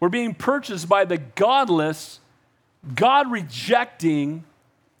were being purchased by the godless, God-rejecting,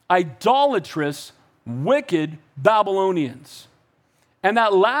 idolatrous, wicked Babylonians. And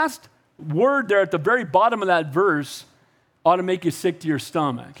that last word there at the very bottom of that verse ought to make you sick to your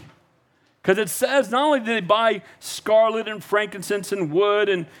stomach. Because it says not only did they buy scarlet and frankincense and wood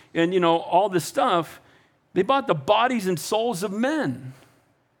and all this stuff, they bought the bodies and souls of men.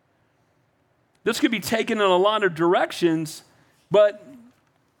 This could be taken in a lot of directions, but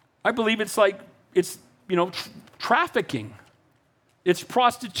I believe it's trafficking. It's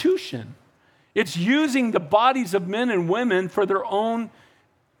prostitution. It's using the bodies of men and women for their own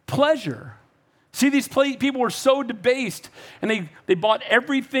pleasure. See, these people were so debased, and they bought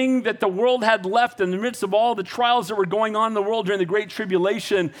everything that the world had left in the midst of all the trials that were going on in the world during the Great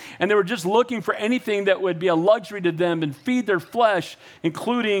Tribulation, and they were just looking for anything that would be a luxury to them and feed their flesh,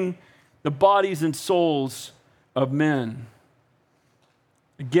 including the bodies and souls of men.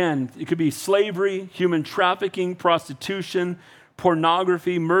 Again, it could be slavery, human trafficking, prostitution,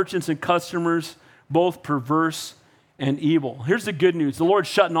 pornography, merchants and customers, both perverse and evil. Here's the good news. The Lord's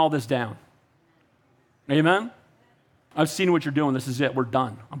shutting all this down. Amen? I've seen what you're doing. This is it. We're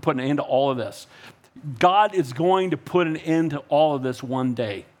done. I'm putting an end to all of this. God is going to put an end to all of this one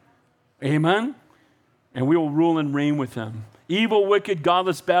day. Amen? And we will rule and reign with him. Evil, wicked,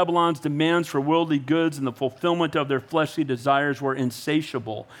 godless Babylon's demands for worldly goods and the fulfillment of their fleshly desires were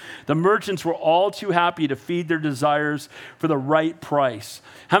insatiable. The merchants were all too happy to feed their desires for the right price.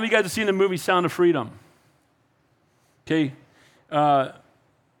 How many of you guys have seen the movie Sound of Freedom? Okay.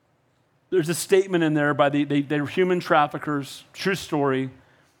 There's a statement in there by they're human traffickers, true story,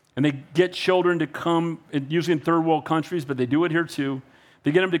 and they get children to come, usually in third world countries, but they do it here too.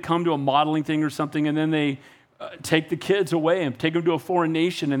 They get them to come to a modeling thing or something, and then they take the kids away and take them to a foreign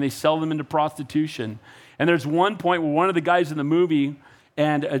nation, and they sell them into prostitution. And there's one point where one of the guys in the movie,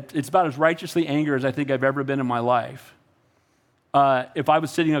 and it's about as righteously angry as I think I've ever been in my life. If I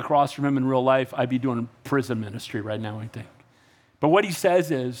was sitting across from him in real life, I'd be doing prison ministry right now, I think. But what he says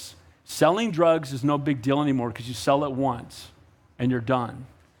is, selling drugs is no big deal anymore because you sell it once and you're done.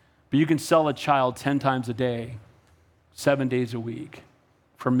 But you can sell a child 10 times a day, 7 days a week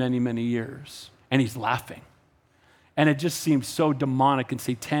for many, many years. And he's laughing. And it just seems so demonic and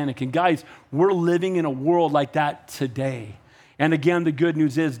satanic. And guys, we're living in a world like that today. And again, the good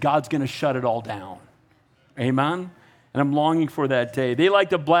news is God's going to shut it all down. Amen? And I'm longing for that day. They, like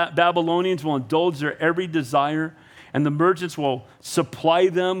the Babylonians, will indulge their every desire, and the merchants will supply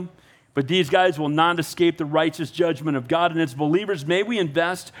them. But these guys will not escape the righteous judgment of God. And as believers, may we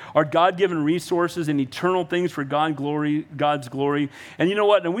invest our God-given resources in eternal things for God's glory. And you know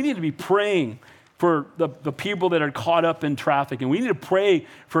what? And we need to be praying for the people that are caught up in trafficking. We need to pray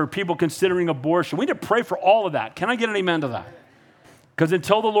for people considering abortion. We need to pray for all of that. Can I get an amen to that? Because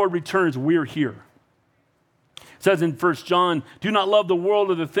until the Lord returns, we're here. It says in 1 John, do not love the world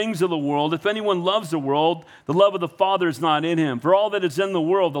or the things of the world. If anyone loves the world, the love of the Father is not in him. For all that is in the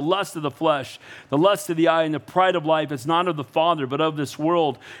world, the lust of the flesh, the lust of the eye, and the pride of life is not of the Father, but of this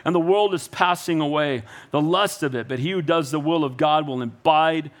world. And the world is passing away, the lust of it. But he who does the will of God will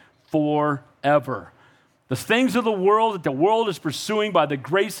abide forever. The things of the world that the world is pursuing, by the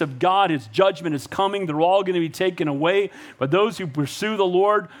grace of God, his judgment is coming. They're all going to be taken away. But those who pursue the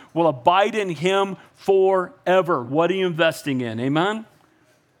Lord will abide in him forever. What are you investing in? Amen?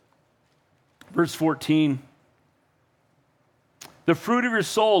 Verse 14. The fruit of your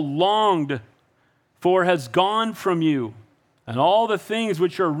soul longed for has gone from you, and all the things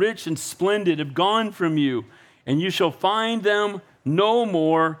which are rich and splendid have gone from you, and you shall find them no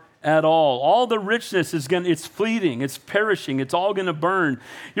more at all. All the richness it's fleeting, it's perishing, it's all going to burn.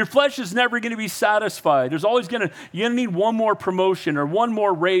 Your flesh is never going to be satisfied. There's always you're going to need one more promotion or one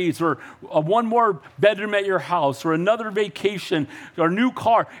more raise or one more bedroom at your house or another vacation or a new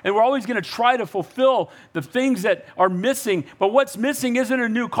car. And we're always going to try to fulfill the things that are missing. But what's missing isn't a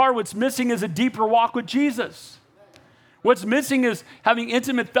new car. What's missing is a deeper walk with Jesus. What's missing is having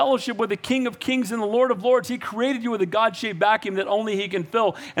intimate fellowship with the King of Kings and the Lord of Lords. He created you with a God-shaped vacuum that only he can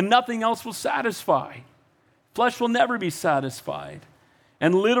fill, and nothing else will satisfy. Flesh will never be satisfied.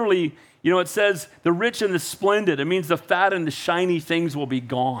 And literally, it says the rich and the splendid. It means the fat and the shiny things will be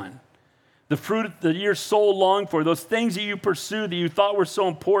gone. The fruit that your soul longed for, those things that you pursued that you thought were so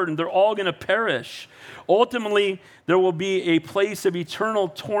important, they're all going to perish. Ultimately, there will be a place of eternal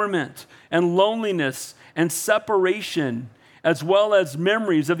torment and loneliness and separation. as well as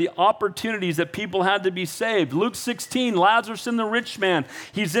memories of the opportunities that people had to be saved. Luke 16, Lazarus and the rich man,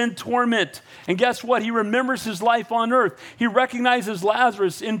 he's in torment. And guess what? He remembers his life on earth. He recognizes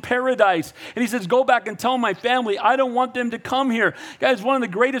Lazarus in paradise. And he says, go back and tell my family, I don't want them to come here. Guys, one of the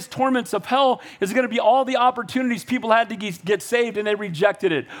greatest torments of hell is going to be all the opportunities people had to get saved and they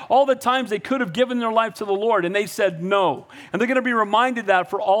rejected it. All the times they could have given their life to the Lord and they said no. And they're going to be reminded that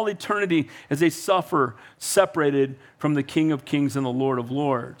for all eternity as they suffer separated from the King of Kings and the Lord of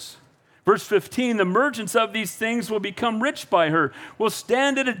Lords. Verse 15, the merchants of these things will become rich by her, will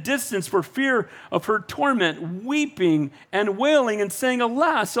stand at a distance for fear of her torment, weeping and wailing and saying,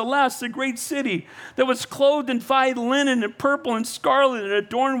 alas, alas, the great city that was clothed in fine linen and purple and scarlet and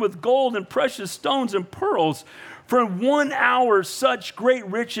adorned with gold and precious stones and pearls. For in 1 hour such great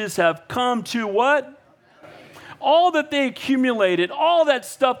riches have come to what? All that they accumulated, all that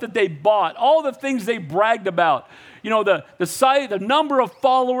stuff that they bought, all the things they bragged about, you know, the size, the number of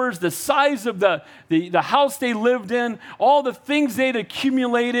followers, the size of the house they lived in, all the things they'd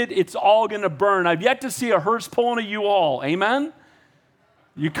accumulated, it's all going to burn. I've yet to see a hearse pulling a U-Haul. Amen?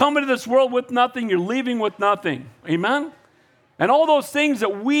 You come into this world with nothing, you're leaving with nothing. Amen? And all those things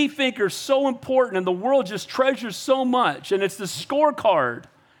that we think are so important and the world just treasures so much, and it's the scorecard,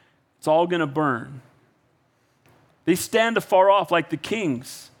 it's all going to burn. They stand afar off like the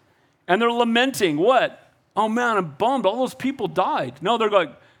kings. And they're lamenting, what? Oh man, I'm bummed. All those people died. No, they're like,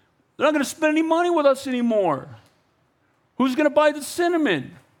 they're not going to spend any money with us anymore. Who's going to buy the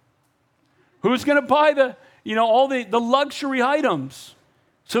cinnamon? Who's going to buy all the luxury items?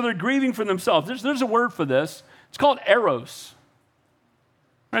 So they're grieving for themselves. There's a word for this. It's called eros.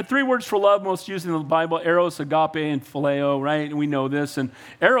 Right, 3 words for love most used in the Bible, eros, agape, and phileo, right? And we know this. And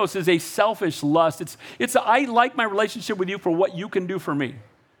eros is a selfish lust. It's I like my relationship with you for what you can do for me.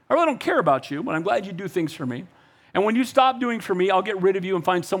 I really don't care about you, but I'm glad you do things for me. And when you stop doing for me, I'll get rid of you and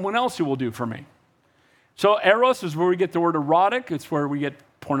find someone else who will do for me. So eros is where we get the word erotic. It's where we get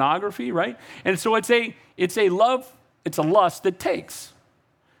pornography, right? And so it's a love, it's a lust that takes.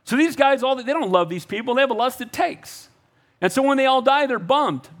 So these guys, they don't love these people. They have a lust that takes. And so when they all die, they're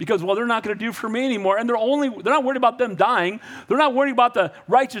bummed because, well, they're not going to do for me anymore. And they're not worried about them dying. They're not worried about the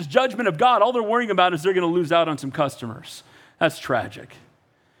righteous judgment of God. All they're worrying about is they're going to lose out on some customers. That's tragic.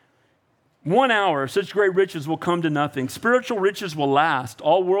 1 hour, such great riches will come to nothing. Spiritual riches will last.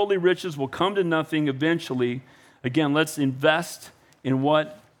 All worldly riches will come to nothing eventually. Again, let's invest in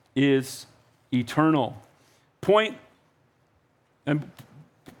what is eternal. Point, and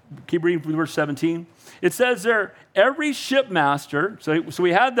keep reading from verse 17. It says there, every shipmaster, so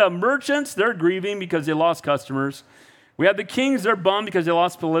we had the merchants, they're grieving because they lost customers. We had the kings, they're bummed because they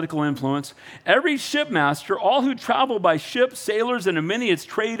lost political influence. Every shipmaster, all who travel by ship, sailors, and many its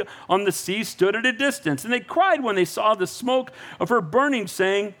trade on the sea stood at a distance. And they cried when they saw the smoke of her burning,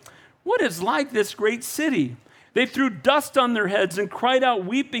 saying, what is like this great city? They threw dust on their heads and cried out,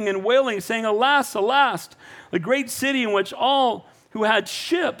 weeping and wailing, saying, alas, alas, the great city in which all who had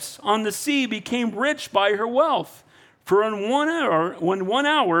ships on the sea became rich by her wealth. For in 1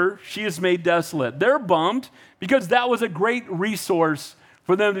 hour, she is made desolate. They're bummed because that was a great resource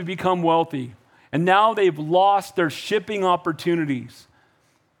for them to become wealthy. And now they've lost their shipping opportunities.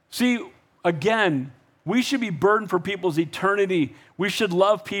 See, again, we should be burdened for people's eternity. We should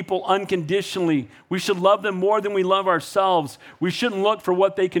love people unconditionally. We should love them more than we love ourselves. We shouldn't look for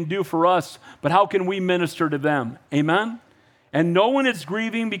what they can do for us, but how can we minister to them? Amen? And no one is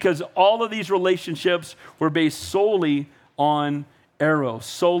grieving because all of these relationships were based solely on eros,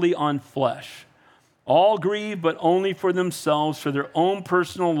 solely on flesh. All grieve, but only for themselves, for their own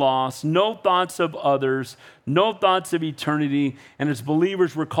personal loss, no thoughts of others, no thoughts of eternity. And as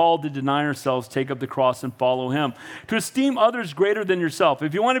believers, we're called to deny ourselves, take up the cross, and follow him. To esteem others greater than yourself.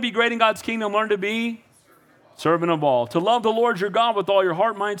 If you want to be great in God's kingdom, learn to be servant of all. To love the Lord your God with all your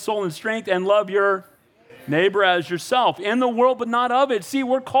heart, mind, soul, and strength, and love your neighbor as yourself. In the world, but not of it. See,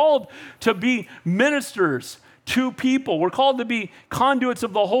 we're called to be ministers to people. We're called to be conduits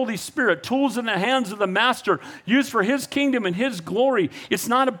of the Holy Spirit, tools in the hands of the Master, used for his kingdom and his glory. It's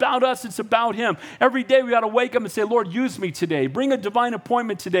not about us, it's about him. Every day we got to wake up and say, Lord, use me today. Bring a divine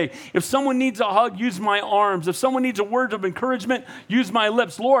appointment today. If someone needs a hug, use my arms. If someone needs a word of encouragement, use my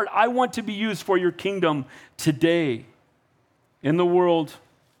lips. Lord, I want to be used for your kingdom today. In the world,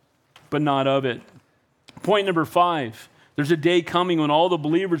 but not of it. Point number 5, there's a day coming when all the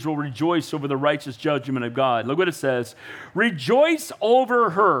believers will rejoice over the righteous judgment of God. Look what it says. Rejoice over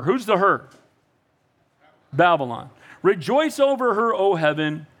her. Who's the her? Babylon. Rejoice over her, O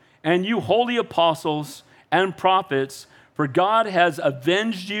heaven, and you holy apostles and prophets, for God has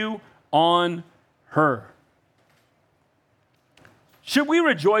avenged you on her. Should we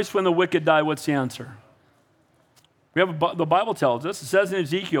rejoice when the wicked die? What's the answer? The Bible tells us, it says in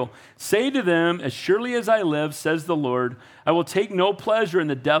Ezekiel, say to them, as surely as I live, says the Lord, I will take no pleasure in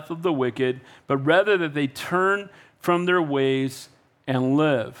the death of the wicked, but rather that they turn from their ways and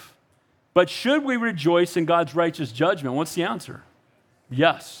live. But should we rejoice in God's righteous judgment? What's the answer?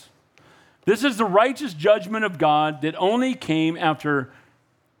 Yes. This is the righteous judgment of God that only came after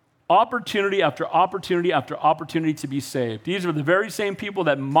opportunity after opportunity after opportunity to be saved. These are the very same people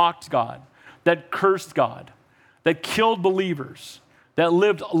that mocked God, that cursed God, that killed believers, that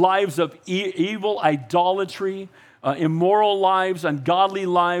lived lives of evil, idolatry, immoral lives, ungodly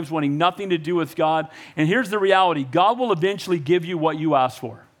lives, wanting nothing to do with God. And here's the reality. God will eventually give you what you ask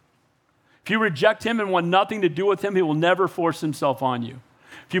for. If you reject him and want nothing to do with him, he will never force himself on you.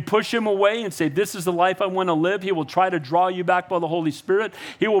 If you push him away and say, this is the life I want to live, he will try to draw you back by the Holy Spirit.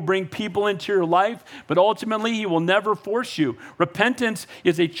 He will bring people into your life, but ultimately he will never force you. Repentance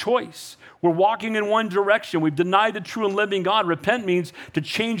is a choice. We're walking in one direction. We've denied the true and living God. Repent means to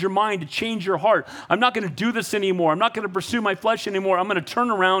change your mind, to change your heart. I'm not going to do this anymore. I'm not going to pursue my flesh anymore. I'm going to turn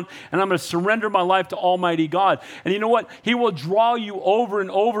around and I'm going to surrender my life to Almighty God. And you know what? He will draw you over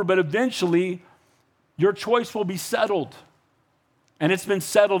and over, but eventually your choice will be settled. And it's been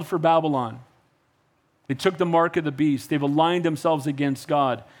settled for Babylon. They took the mark of the beast. They've aligned themselves against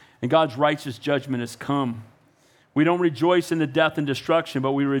God, and God's righteous judgment has come. We don't rejoice in the death and destruction,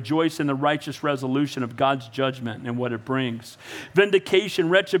 but we rejoice in the righteous resolution of God's judgment and what it brings. Vindication,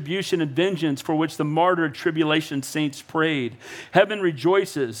 retribution, and vengeance for which the martyr tribulation saints prayed. Heaven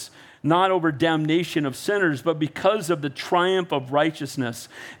rejoices not over damnation of sinners, but because of the triumph of righteousness,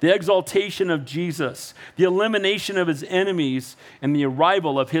 the exaltation of Jesus, the elimination of his enemies, and the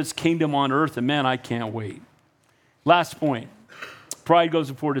arrival of his kingdom on earth. And man, I can't wait. Last point. Pride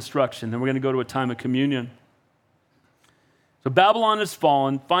goes before destruction. Then we're going to go to a time of communion. So Babylon has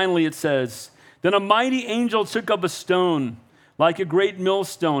fallen. Finally, it says, then a mighty angel took up a stone like a great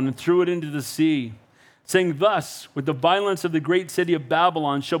millstone and threw it into the sea, saying, thus, with the violence of the great city of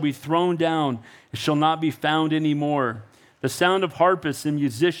Babylon shall be thrown down, it shall not be found any more. The sound of harpists and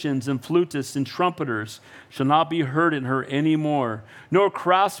musicians and flutists and trumpeters shall not be heard in her any more, nor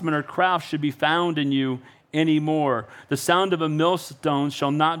craftsmen or craft should be found in you any more. The sound of a millstone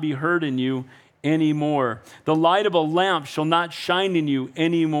shall not be heard in you anymore. The light of a lamp shall not shine in you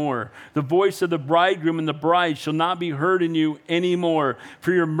anymore. The voice of the bridegroom and the bride shall not be heard in you anymore.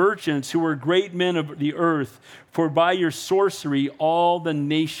 For your merchants who were great men of the earth, for by your sorcery all the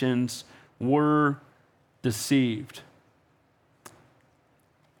nations were deceived.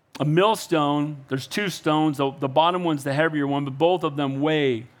 A millstone, there's two stones. The bottom one's the heavier one, but both of them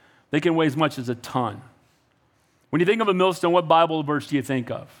they can weigh as much as a ton. When you think of a millstone, what Bible verse do you think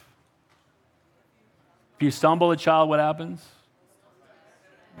of? If you stumble a child, what happens?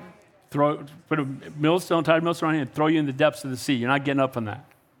 Put a millstone, tie a millstone on you and throw you in the depths of the sea. You're not getting up from that.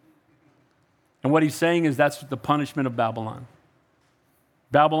 And what he's saying is that's the punishment of Babylon.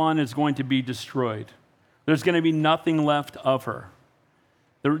 Babylon is going to be destroyed. There's going to be nothing left of her.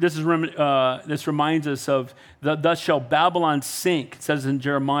 This reminds us of, thus shall Babylon sink, it says in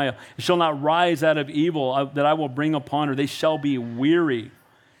Jeremiah. It shall not rise out of evil that I will bring upon her. They shall be weary.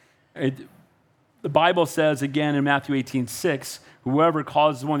 The Bible says again in Matthew 18:6, whoever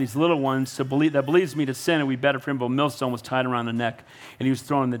causes one of these little ones that believes me to sin, it would be better for him if a millstone was tied around the neck and he was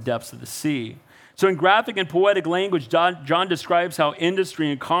thrown in the depths of the sea. So in graphic and poetic language, John describes how industry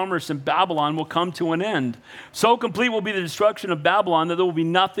and commerce in Babylon will come to an end. So complete will be the destruction of Babylon that there will be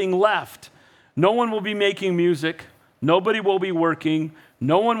nothing left. No one will be making music. Nobody will be working.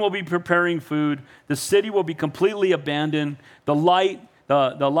 No one will be preparing food. The city will be completely abandoned. The light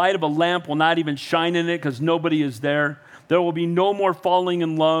of a lamp will not even shine in it because nobody is there. There will be no more falling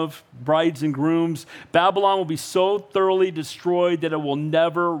in love, brides and grooms. Babylon will be so thoroughly destroyed that it will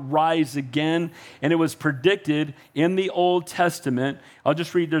never rise again. And it was predicted in the Old Testament. I'll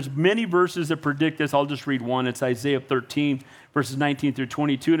just read, there's many verses that predict this. I'll just read one. It's Isaiah 13, verses 19 through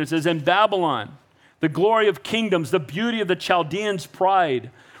 22. And it says, in Babylon, the glory of kingdoms, the beauty of the Chaldeans'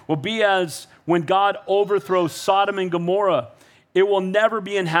 pride will be as when God overthrows Sodom and Gomorrah. It will never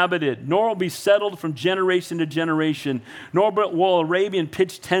be inhabited, nor will be settled from generation to generation, nor will Arabian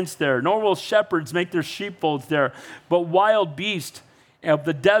pitch tents there, nor will shepherds make their sheepfolds there, but wild beasts of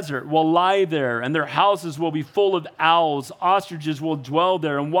the desert will lie there, and their houses will be full of owls. Ostriches will dwell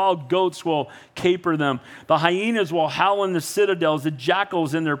there, and wild goats will caper them. The hyenas will howl in the citadels, the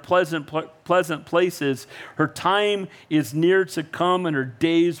jackals in their pleasant places. Her time is near to come, and her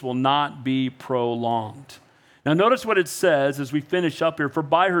days will not be prolonged. Now notice what it says as we finish up here. For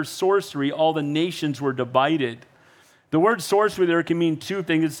by her sorcery all the nations were divided. The word sorcery there can mean two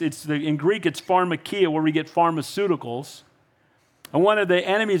things. In Greek, it's pharmakia, where we get pharmaceuticals. And one of the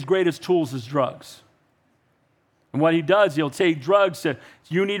enemy's greatest tools is drugs. And what he does, he'll take drugs to,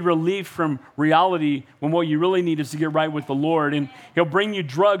 you need relief from reality when what you really need is to get right with the Lord. And he'll bring you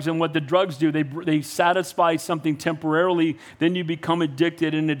drugs, and what the drugs do, they satisfy something temporarily, then you become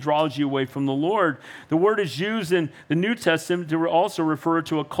addicted and it draws you away from the Lord. The word is used in the New Testament to also refer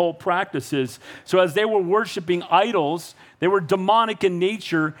to occult practices. So as they were worshiping idols, they were demonic in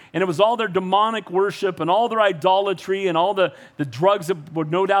nature, and it was all their demonic worship and all their idolatry and all the drugs that would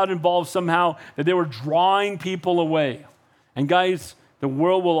no doubt involve somehow that they were drawing people away. And guys, the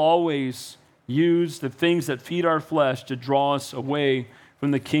world will always use the things that feed our flesh to draw us away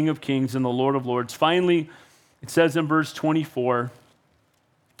from the King of Kings and the Lord of Lords. Finally, it says in verse 24,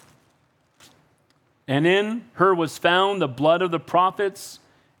 and in her was found the blood of the prophets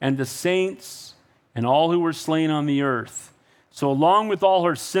and the saints and all who were slain on the earth. So along with all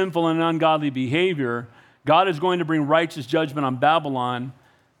her sinful and ungodly behavior, God is going to bring righteous judgment on Babylon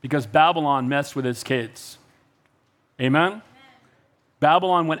because Babylon messed with his kids. Amen?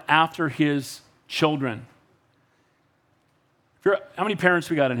 Babylon went after his children. How many parents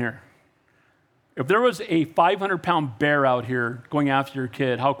we got in here? If there was a 500-pound bear out here going after your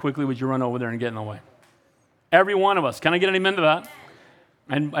kid, how quickly would you run over there and get in the way? Every one of us. Can I get an amen to that?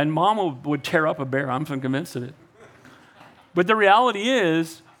 And mom would tear up a bear. I'm convinced of it. But the reality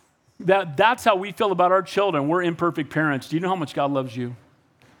is that that's how we feel about our children. We're imperfect parents. Do you know how much God loves you?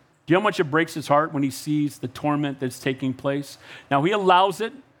 Do you know how much it breaks his heart when he sees the torment that's taking place? Now, he allows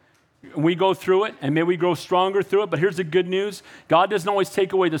it. We go through it, and may we grow stronger through it. But here's the good news. God doesn't always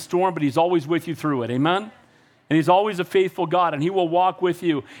take away the storm, but he's always with you through it. Amen? And he's always a faithful God, and he will walk with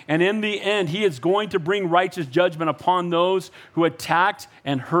you. And in the end, he is going to bring righteous judgment upon those who attacked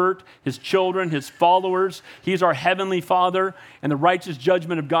and hurt his children, his followers. He's our heavenly Father, and the righteous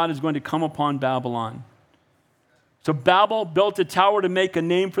judgment of God is going to come upon Babylon. So Babel built a tower to make a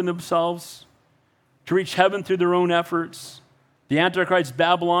name for themselves, to reach heaven through their own efforts. The Antichrist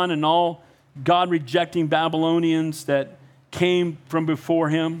Babylon and all God-rejecting Babylonians that came from before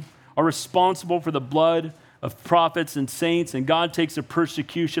him are responsible for the blood of prophets and saints, and God takes the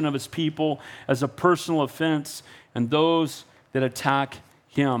persecution of his people as a personal offense and those that attack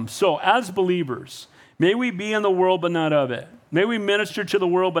him. So as believers, may we be in the world but not of it. May we minister to the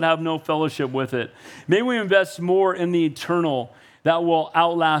world but have no fellowship with it. May we invest more in the eternal that will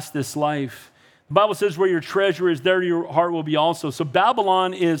outlast this life. The Bible says where your treasure is, there your heart will be also. So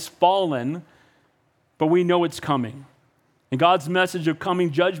Babylon is fallen, but we know it's coming. And God's message of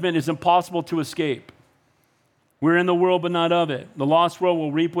coming judgment is impossible to escape. We're in the world, but not of it. The lost world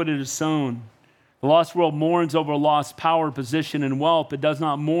will reap what it has sown. The lost world mourns over lost power, position, and wealth. It does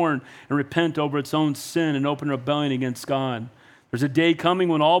not mourn and repent over its own sin and open rebellion against God. There's a day coming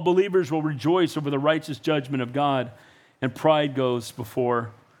when all believers will rejoice over the righteous judgment of God, and pride goes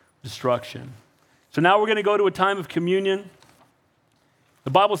before destruction. So now we're going to go to a time of communion. The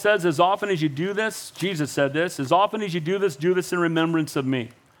Bible says, as often as you do this, Jesus said this, as often as you do this in remembrance of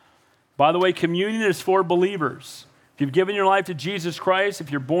me. By the way, communion is for believers. If you've given your life to Jesus Christ, if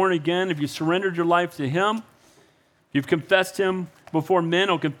you're born again, if you surrendered your life to him, if you've confessed him before men,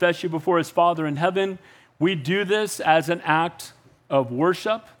 he'll confess you before his Father in heaven. We do this as an act of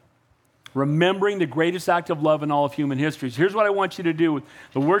worship, remembering the greatest act of love in all of human history. So here's what I want you to do.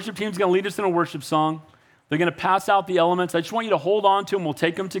 The worship team's going to lead us in a worship song. They're going to pass out the elements. I just want you to hold on to them. We'll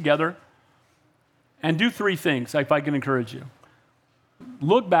take them together and do three things, if I can encourage you.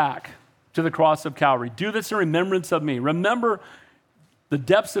 Look back to the cross of Calvary. Do this in remembrance of me. Remember the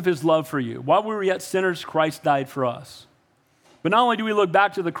depths of his love for you. While we were yet sinners, Christ died for us. But not only do we look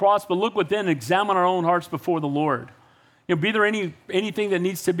back to the cross, but look within and examine our own hearts before the Lord. You know, be there anything that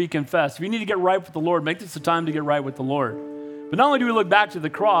needs to be confessed. If you need to get right with the Lord, make this a time to get right with the Lord. But not only do we look back to the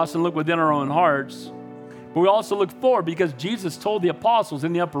cross and look within our own hearts, but we also look forward because Jesus told the apostles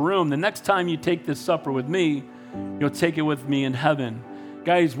in the upper room, the next time you take this supper with me, you'll take it with me in heaven.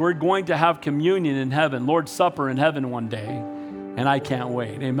 Guys, we're going to have communion in heaven, Lord's Supper in heaven one day, and I can't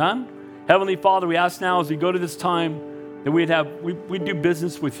wait. Amen? Heavenly Father, we ask now as we go to this time that we'd do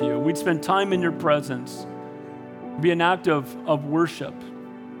business with you. We'd spend time in your presence. It'd be an act of worship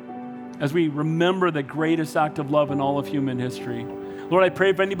as we remember the greatest act of love in all of human history. Lord, I pray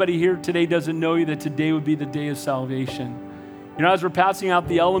if anybody here today doesn't know you, that today would be the day of salvation. You know, as we're passing out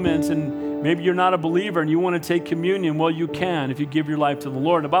the elements, and maybe you're not a believer and you want to take communion, well, you can if you give your life to the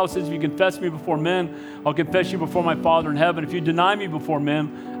Lord. The Bible says if you confess me before men, I'll confess you before my Father in heaven. If you deny me before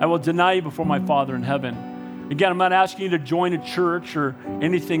men, I will deny you before my Father in heaven. Again, I'm not asking you to join a church or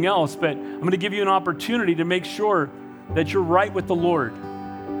anything else, but I'm going to give you an opportunity to make sure that you're right with the Lord.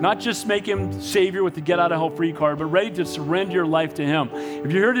 Not just make him Savior with the get out of hell free card, but ready to surrender your life to him.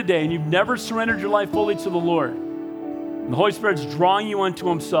 If you're here today and you've never surrendered your life fully to the Lord, and the Holy Spirit's drawing you unto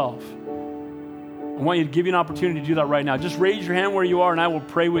himself, I want you to give you an opportunity to do that right now. Just raise your hand where you are and I will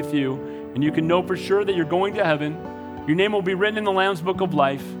pray with you. And you can know for sure that you're going to heaven. Your name will be written in the Lamb's Book of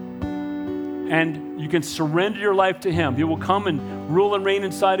Life. And you can surrender your life to him. He will come and rule and reign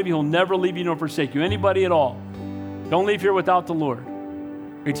inside of you. He'll never leave you nor forsake you. Anybody at all. Don't leave here without the Lord.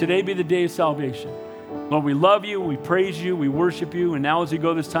 May today be the day of salvation. Lord, we love you, we praise you, we worship you, and now as we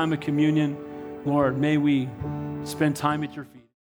go this time of communion, Lord, may we spend time at your feet.